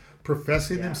have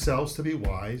professing Yeah. themselves to be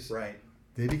wise. Right.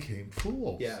 They became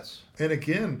fools. Yes. And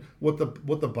again, what the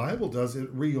Bible does,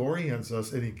 it reorients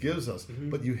us and it gives us. Mm-hmm.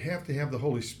 But you have to have the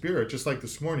Holy Spirit. Just like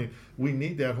this morning, we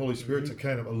need that Holy Spirit to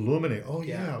kind of illuminate. Oh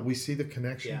yeah, we see the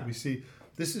connection. Yeah. We see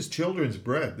this is children's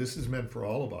bread. This is meant for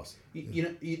all of us.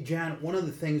 John, one of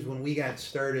the things when we got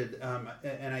started,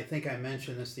 and I think I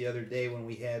mentioned this the other day when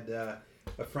we had a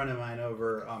friend of mine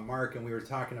over, Mark, and we were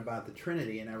talking about the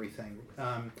Trinity and everything.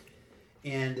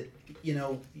 And,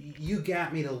 you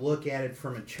got me to look at it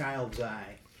from a child's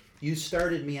eye. You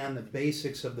started me on the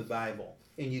basics of the Bible,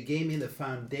 and you gave me the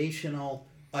foundational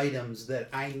items that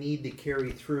I need to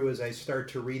carry through as I start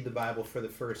to read the Bible for the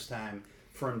first time,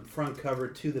 from front cover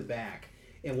to the back.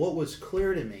 And what was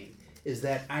clear to me is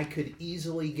that I could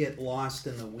easily get lost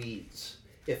in the weeds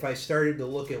if I started to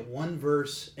look at one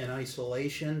verse in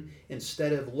isolation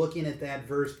instead of looking at that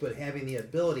verse but having the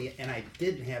ability, and I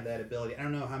didn't have that ability. I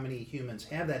don't know how many humans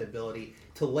have that ability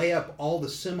to lay up all the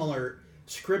similar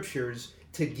scriptures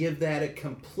to give that a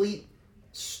complete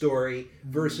story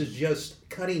versus just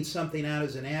cutting something out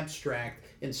as an abstract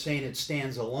and saying it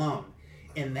stands alone.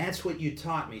 And that's what you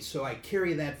taught me. So I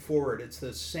carry that forward. It's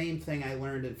the same thing I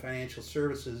learned in financial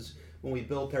services when we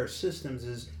built our systems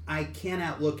is I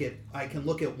can look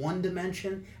at one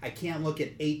dimension. I can't look at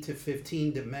 8 to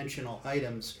 15 dimensional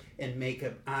items and make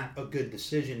a good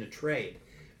decision to trade.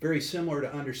 Very similar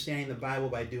to understanding the Bible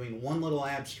by doing one little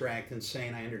abstract and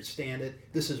saying, I understand it.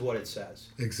 This is what it says.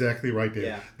 Exactly right, Dave.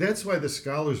 Yeah. That's why the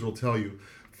scholars will tell you,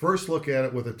 first look at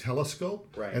it with a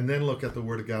telescope, Right. and then look at the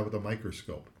Word of God with a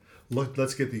microscope.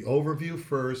 Let's get the overview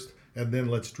first, and then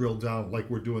let's drill down like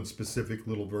we're doing specific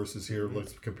little verses here. Mm-hmm.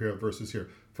 Let's compare verses here.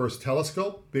 First,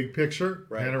 telescope, big picture,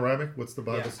 Right. panoramic. What's the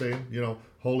Bible Yeah. saying?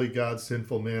 Holy God,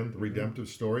 sinful man, the redemptive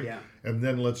story. Yeah. And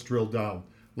then let's drill down.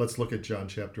 Let's look at John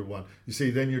chapter 1. You see,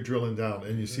 then you're drilling down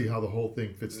and you see how the whole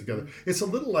thing fits together. It's a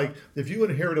little like if you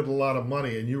inherited a lot of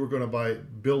money and you were going to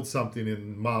build something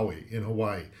in Maui, in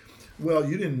Hawaii. Well,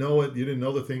 you didn't know it. You didn't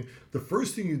know the thing. The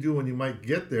first thing you do when you might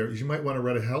get there is you might want to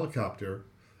rent a helicopter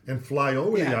and fly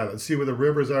over the Yeah. island, see where the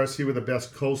rivers are, see where the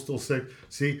best coastal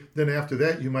see. Then after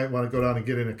that, you might want to go down and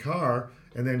get in a car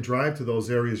and then drive to those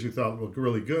areas you thought looked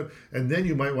really good. And then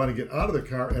you might want to get out of the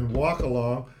car and walk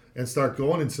along and start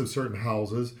going into certain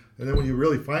houses. And then when you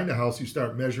really find a house, you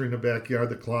start measuring the backyard,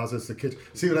 the closets, the kitchen.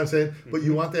 See what I'm saying? But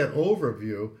you want that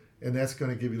overview, and that's going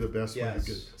to give you the best one. Yes.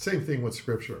 You get. Same thing with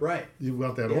Scripture. Right. You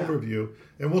want that Yeah. overview.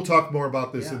 And we'll talk more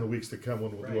about this Yeah. in the weeks to come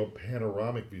when we'll do a Right.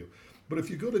 panoramic view. But if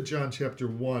you go to John chapter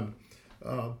 1,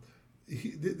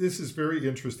 this is very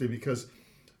interesting because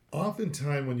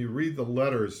oftentimes when you read the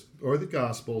letters or the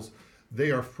Gospels,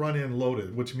 they are front-end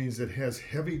loaded, which means it has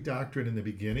heavy doctrine in the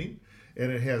beginning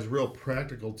and it has real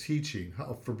practical teaching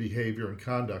for behavior and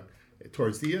conduct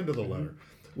towards the end of the letter.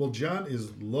 Well, John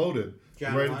is loaded.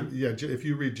 John right? 1? Yeah, if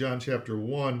you read John chapter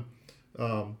 1,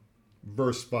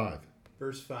 verse 5.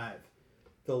 Verse 5.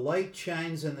 The light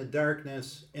shines in the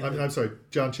darkness. I'm sorry,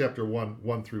 John chapter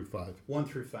 1 through 5. 1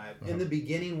 through 5. In the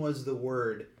beginning was the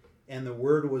Word, and the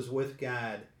Word was with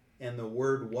God, and the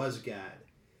Word was God.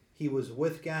 He was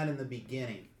with God in the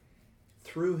beginning.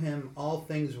 Through him all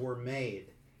things were made.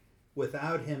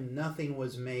 Without him nothing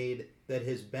was made that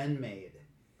has been made.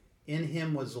 In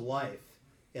him was life,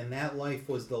 and that life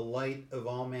was the light of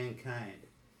all mankind.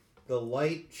 The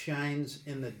light shines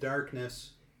in the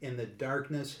darkness, and the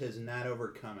darkness has not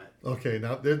overcome it. Okay,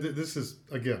 now this is,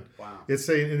 again, Wow. it's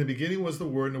saying in the beginning was the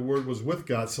Word, and the Word was with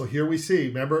God. So here we see,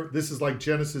 remember, this is like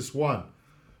Genesis 1.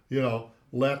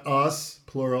 Let us,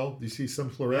 plural, you see some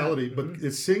plurality, Yeah, but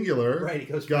it's singular. Right, he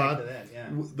goes God, back to that, yeah.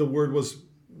 The Word was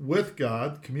with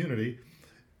God, community.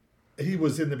 He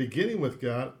was in the beginning with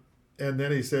God, and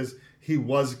then he says he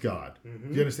was God.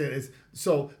 Do you understand?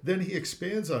 So then he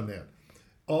expands on that.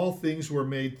 All things were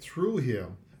made through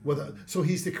him. So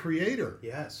he's the creator.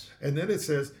 Yes. And then it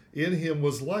says, in him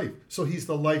was life. So he's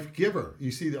the life giver. You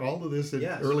see all of this in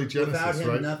Yes. early Genesis, Without him,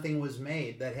 right? nothing was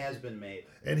made that has been made.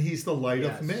 And he's the light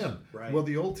Yes, of men. right. Well,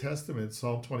 the Old Testament,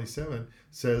 Psalm 27,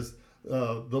 says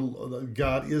the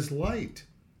God is light.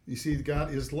 You see,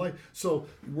 God is light. So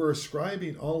we're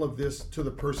ascribing all of this to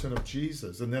the person of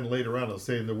Jesus. And then later on, it'll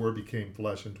say, and the Word became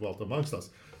flesh and dwelt amongst us.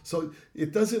 So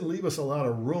it doesn't leave us a lot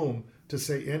of room to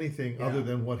say anything Yeah. other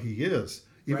than what he is,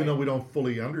 even Right. though we don't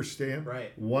fully understand.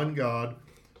 Right. One God,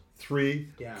 three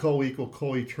Yeah. co-equal,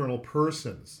 co-eternal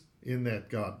persons in that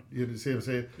God. You see what I'm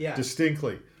saying? Yeah.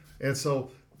 Distinctly. And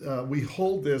so we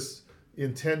hold this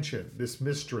intention, this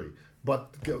mystery,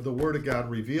 but the Word of God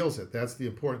reveals it. That's the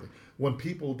important thing. When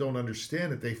people don't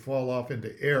understand it, they fall off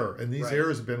into error. And these Right.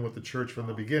 errors have been with the church from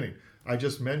the beginning. I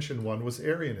just mentioned one was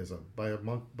Arianism by a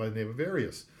monk by the name of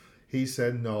Arius. He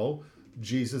said, no,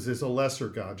 Jesus is a lesser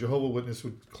God. Jehovah Witness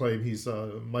would claim he's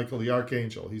Michael the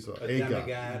Archangel. He's a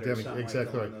demigod or something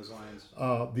exactly like right. those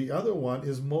lines. The other one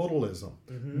is modalism.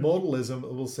 Modalism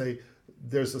will say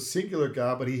there's a singular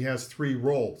God, but he has three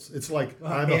roles. It's like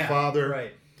I'm a father,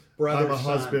 right. Brother, I'm a son.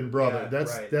 husband, brother.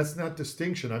 Yeah, That's not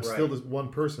distinction. I'm still Right. this one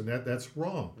person. That's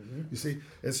wrong. You see,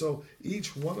 and so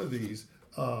each one of these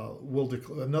will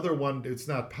another one. It's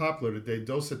not popular today.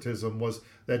 Docetism was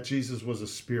that Jesus was a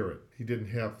spirit. He didn't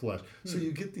have flesh. So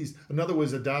you get these. Another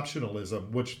was adoptionalism,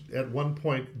 which at one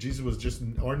point Jesus was just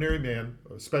an ordinary man,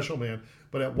 a special man,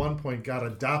 but at one point God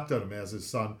adopted him as his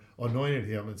son, anointed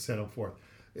him, and sent him forth.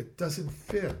 It doesn't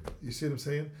fit. You see what I'm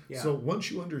saying? Yeah. So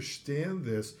once you understand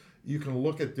this, you can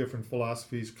look at different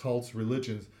philosophies, cults,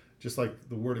 religions, just like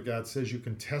the Word of God says. You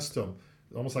can test them,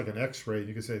 almost like an X-ray.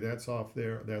 You can say that's off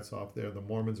there, that's off there. The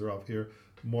Mormons are off here.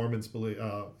 Mormons believe,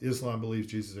 Islam believes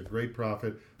Jesus is a great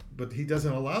prophet, but he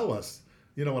doesn't allow us.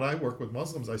 You know, when I work with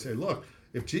Muslims, I say, look,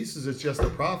 if Jesus is just a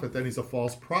prophet, then he's a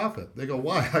false prophet. They go,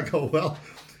 why? I go, well,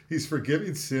 he's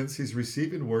forgiving sins. He's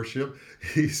receiving worship.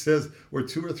 He says, where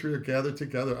two or three are gathered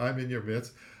together, I'm in your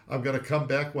midst. I'm going to come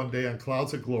back one day on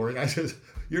clouds of glory. I said,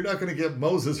 you're not going to get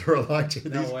Moses or Elijah.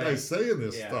 No These way. guys saying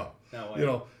this Yeah, stuff. no way. You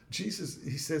know, Jesus,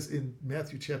 he says in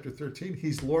Matthew chapter 13,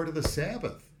 he's Lord of the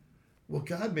Sabbath. Well,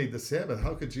 God made the Sabbath.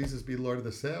 How could Jesus be Lord of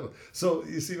the Sabbath? So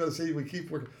you see what I'm saying? We keep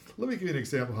working. Let me give you an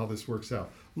example of how this works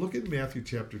out. Look at Matthew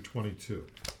chapter 22.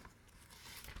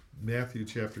 Matthew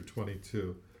chapter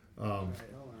 22. All right,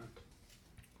 hold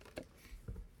on.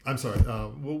 I'm sorry.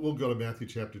 We'll go to Matthew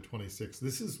chapter 26.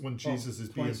 This is when Jesus is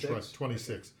being 26? tried.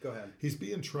 26. Okay, go ahead. He's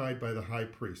being tried by the high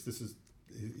priest.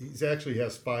 He's actually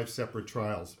has 5 separate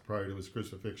trials prior to his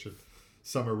crucifixion.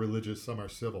 Some are religious, some are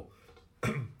civil.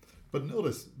 But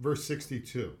notice verse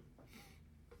 62.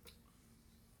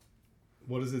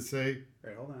 What does it say? All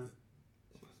right, hold on.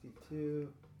 62.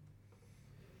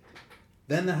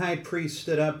 Then the high priest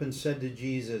stood up and said to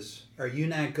Jesus, "Are you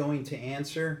not going to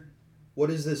answer? What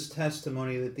is this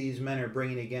testimony that these men are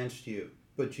bringing against you?"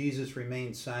 But Jesus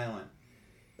remained silent.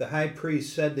 The high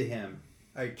priest said to him,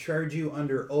 "I charge you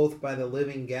under oath by the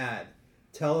living God.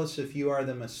 Tell us if you are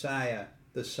the Messiah,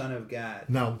 the Son of God."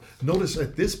 Now, notice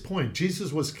at this point,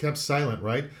 Jesus was kept silent,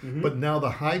 right? But now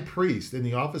the high priest, in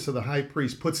the office of the high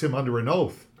priest, puts him under an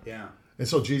oath. Yeah. And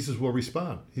so Jesus will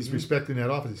respond. He's respecting that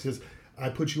office. He says, I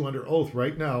put you under oath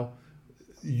right now.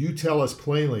 You tell us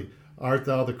plainly, art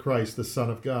thou the Christ, the Son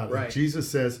of God? Right. And Jesus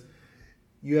says,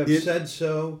 "You have said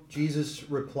so," Jesus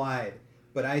replied.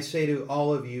 "But I say to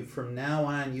all of you, from now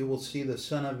on you will see the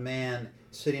Son of Man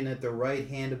sitting at the right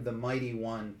hand of the Mighty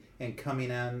One and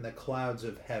coming on the clouds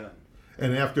of heaven."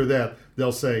 and after that,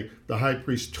 they'll say, the high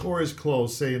priest tore his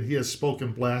clothes, saying, he has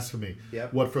spoken blasphemy.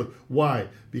 Yep. Why?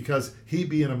 Because he,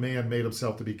 being a man, made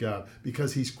himself to be God.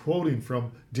 Because he's quoting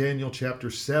from Daniel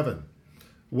chapter 7,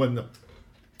 when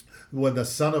the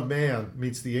Son of Man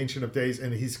meets the Ancient of Days,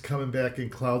 and he's coming back in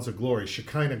clouds of glory,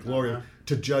 Shekinah glory,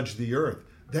 to judge the earth.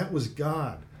 That was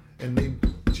God. And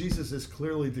Jesus is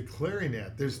clearly declaring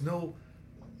that. There's no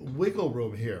wiggle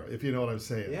room here, if you know what I'm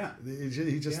saying. Yeah.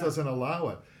 He just doesn't allow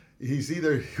it. He's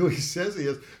either who he says he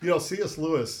is. You know, C.S.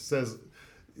 Lewis says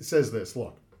this.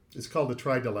 Look, it's called the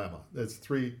tridilemma. There's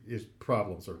 3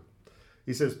 problems. Or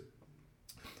he says,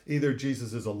 either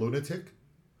Jesus is a lunatic,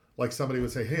 like somebody would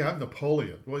say, hey, I'm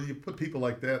Napoleon. Well, you put people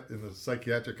like that in the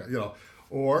psychiatric,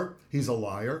 or he's a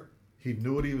liar. He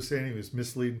knew what he was saying. He was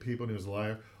misleading people, and he was a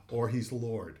liar. Or he's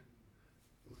Lord.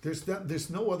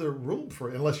 There's no other room for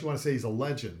it, unless you want to say he's a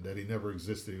legend, that he never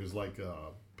existed. He was like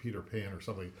Peter Pan or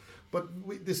something. But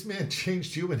this man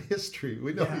changed human history.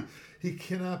 We know he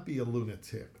cannot be a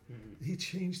lunatic. Mm-hmm. He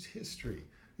changed history,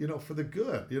 for the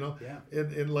good, Yeah.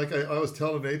 And like I was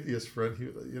telling an atheist friend,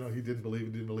 he didn't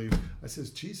believe. I says,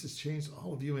 Jesus changed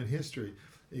all of human history.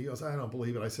 He goes, I don't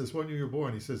believe it. I says, when you were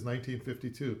born? He says,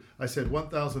 1952. I said,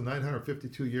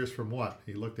 1,952 years from what?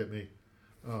 He looked at me.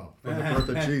 Oh, from the birth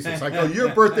of Jesus. I go,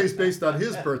 your birthday's based on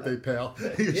his birthday, pal.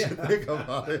 You should think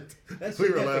about it. That's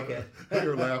we were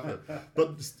significant. laughing.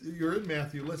 But you're in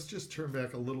Matthew. Let's just turn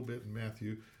back a little bit in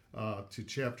Matthew to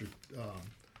chapter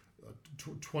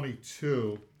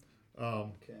 22.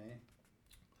 Okay.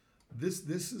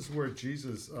 This is where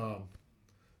Jesus,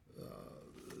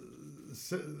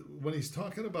 when he's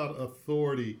talking about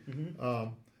authority,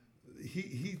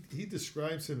 he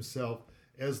describes himself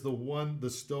as the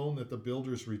stone that the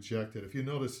builders rejected. If you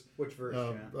notice, Which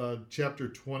verse? chapter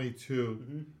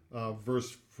 22,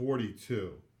 verse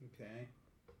 42. Okay.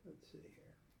 Let's see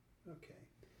here. Okay.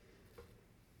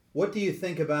 What do you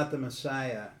think about the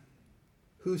Messiah?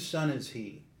 Whose son is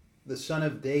he? "The son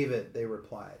of David," they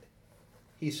replied.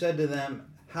 He said to them,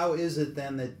 "How is it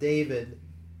then that David,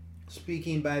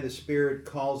 speaking by the Spirit,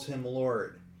 calls him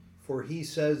Lord? For he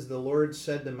says, 'The Lord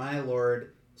said to my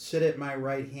Lord, sit at my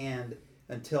right hand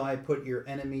until I put your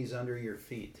enemies under your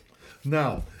feet.'"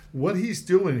 Now, what he's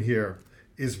doing here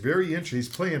is very interesting. He's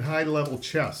playing high-level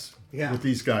chess Yeah. with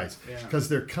these guys Yeah. because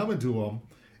they're coming to him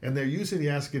and they're usually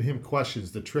asking him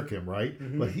questions to trick him, right?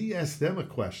 But he asks them a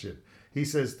question. He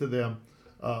says to them,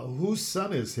 whose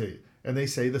son is he? And they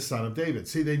say, the son of David.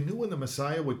 See, they knew when the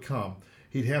Messiah would come,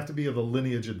 he'd have to be of the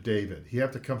lineage of David. He'd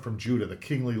have to come from Judah, the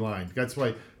kingly line. That's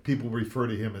why people refer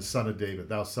to him as son of David,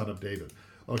 thou son of David.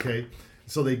 Okay?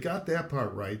 So they got that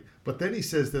part right. But then he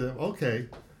says to them, okay,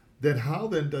 then how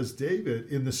then does David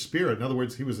in the Spirit, in other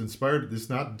words, he was inspired, this is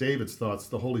not David's thoughts,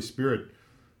 the Holy Spirit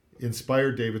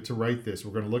inspired David to write this.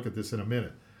 We're going to look at this in a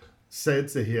minute. Said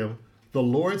to him, the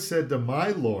Lord said to my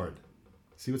Lord,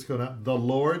 see what's going on? The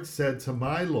Lord said to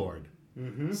my Lord,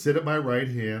 sit at my right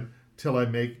hand till I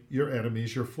make your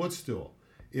enemies your footstool.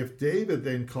 If David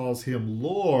then calls him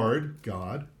Lord,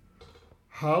 God,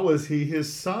 how is he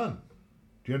his son?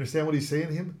 Do you understand what he's saying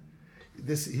to him?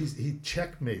 He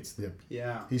checkmates them.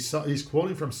 Yeah. He's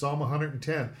quoting from Psalm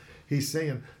 110. He's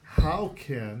saying, how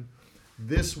can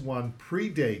this one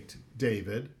predate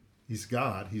David? He's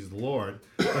God, he's the Lord,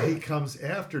 but he comes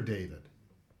after David.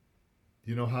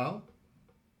 Do you know how?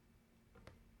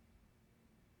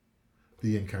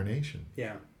 The incarnation.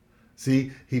 Yeah.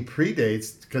 See, he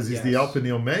predates because he's the Yes. Alpha and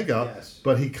the Omega, Yes.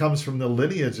 but he comes from the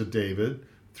lineage of David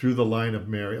through the line of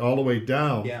Mary, all the way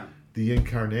down Yeah. the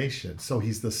incarnation. So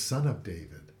he's the son of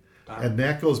David. And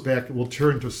that goes back, we'll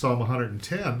turn to Psalm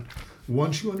 110.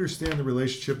 Once you understand the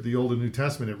relationship of the Old and New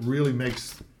Testament, it really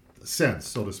makes sense,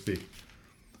 so to speak.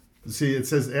 See, it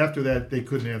says after that they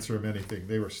couldn't answer him anything;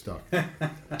 they were stuck.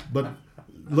 But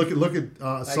look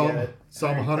at Psalm it.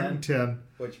 Psalm 110. 110.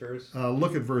 Which verse?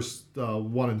 Look at verse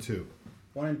 1 and 2.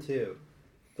 1 and 2.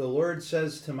 The Lord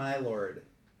says to my Lord,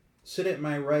 sit at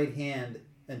my right hand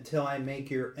until I make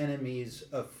your enemies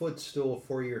a footstool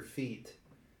for your feet.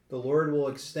 The Lord will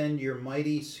extend your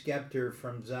mighty scepter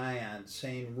from Zion,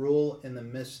 saying, rule in the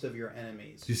midst of your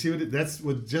enemies. Do you see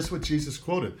just what Jesus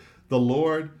quoted? The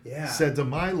Lord Yeah. said to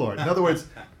my Lord. In other words,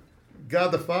 God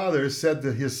the Father said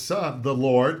to his Son, the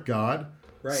Lord, God,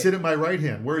 Right. sit at my right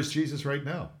hand. Where is Jesus right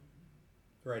now?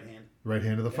 Right hand. Right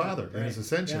hand of the Yeah, Father in his right.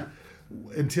 ascension.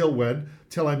 Until when?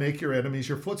 Till I make your enemies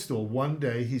your footstool. One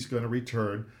day he's going to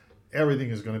return. Everything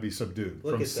is going to be subdued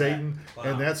Look from at that. Satan. Wow.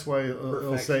 And that's why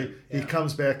it'll say Perfection. he Yeah.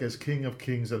 comes back as King of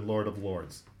Kings and Lord of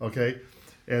Lords. Okay?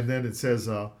 And then it says,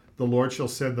 the Lord shall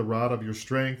send the rod of your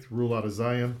strength, rule out of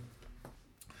Zion.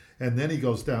 And then he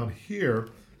goes down here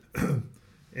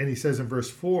and he says in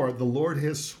verse 4, the Lord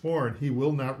has sworn he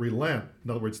will not relent. In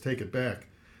other words, take it back.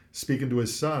 Speaking to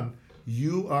his Son,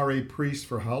 you are a priest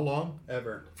for how long?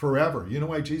 Ever. Forever. You know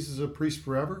why Jesus is a priest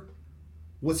forever?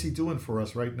 What's he doing for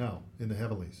us right now in the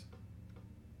heavenlies?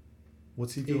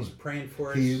 What's he doing? He's praying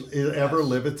for us. He ever Yes.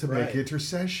 liveth to make Right.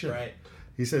 intercession. Right.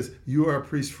 He says, you are a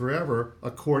priest forever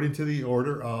according to the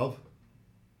order of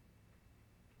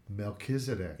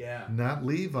Melchizedek, Yeah. not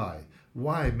Levi.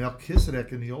 Why?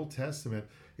 Melchizedek in the Old Testament,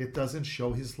 it doesn't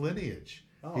show his lineage.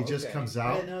 Oh, He just okay. comes I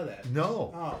out. didn't know that.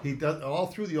 No, Oh. he does all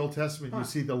through the Old Testament. You Huh.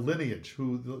 see the lineage,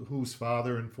 whose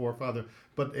father and forefather.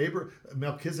 But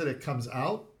Melchizedek comes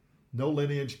out, no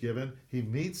lineage given. He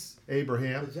meets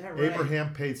Abraham. Is that right?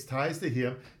 Abraham pays tithes to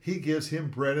him. He gives him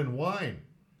bread and wine,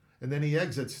 and then he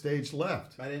exits stage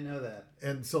left. I didn't know that.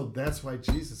 And so that's why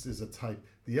Jesus is a type.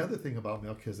 The other thing about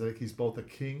Melchizedek, he's both a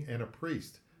king and a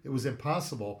priest. It was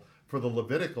impossible for the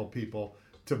Levitical people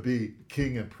to be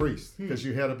king and priest because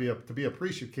you had to be a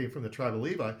priest. You came from the tribe of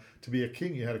Levi. To be a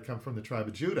king, you had to come from the tribe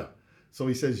of Judah. So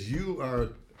he says, you are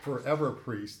forever a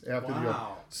priest after the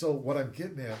Wow. oath. So what I'm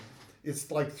getting at,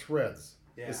 it's like threads.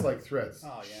 Yeah. It's like threads.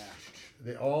 Oh, yeah.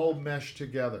 They all mesh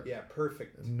together. Yeah,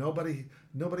 perfect. Nobody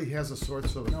has a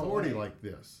source of No authority way. like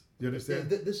this. You understand?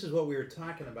 This is what we were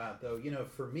talking about, though. You know,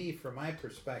 for me, from my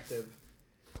perspective,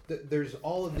 there's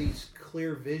all of these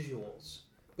clear visuals,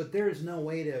 but there is no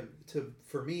way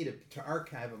for me to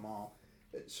archive them all.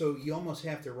 So you almost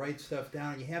have to write stuff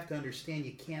down. You have to understand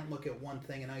you can't look at one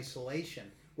thing in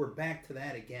isolation. We're back to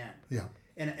that again. Yeah.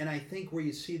 And I think where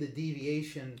you see the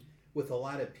deviation with a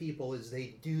lot of people is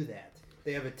they do that.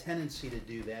 They have a tendency to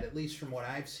do that, at least from what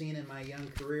I've seen in my young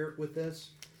career with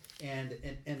this.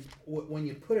 when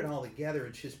you put it all together,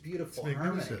 it's just beautiful It's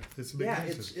harmony. magnificent. It's yeah,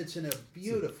 magnificent. it's a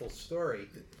beautiful story.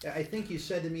 I think you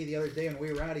said to me the other day when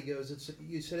we were out,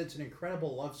 you said it's an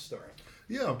incredible love story.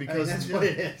 Yeah, because that's what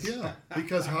it is. Yeah,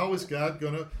 because how is God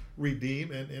going to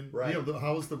redeem and Right.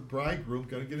 how is the bridegroom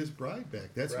going to get his bride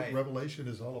back? That's Right. what Revelation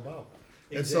is all about.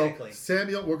 Exactly. And so,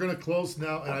 Samuel, we're going to close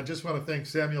now, and I just want to thank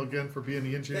Samuel again for being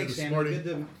the engineer Thanks, this Samuel.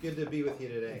 morning. Good to be with you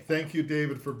today. Thank you,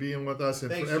 David, for being with us,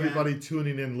 and Thanks, for everybody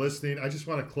tuning in, listening. I just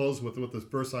want to close with this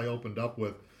verse I opened up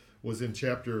with, was in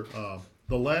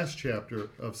the last chapter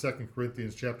of 2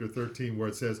 Corinthians, chapter 13, where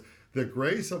it says, "The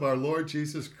grace of our Lord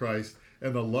Jesus Christ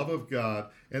and the love of God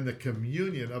and the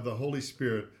communion of the Holy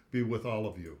Spirit be with all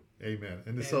of you." Amen.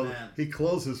 And so Amen. he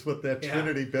closes with that Yeah.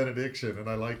 Trinity benediction, and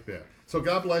I like that. So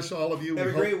God bless all of you. Have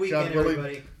We a great hope, weekend, God willing,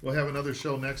 everybody. we'll have another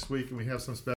show next week, and we have some special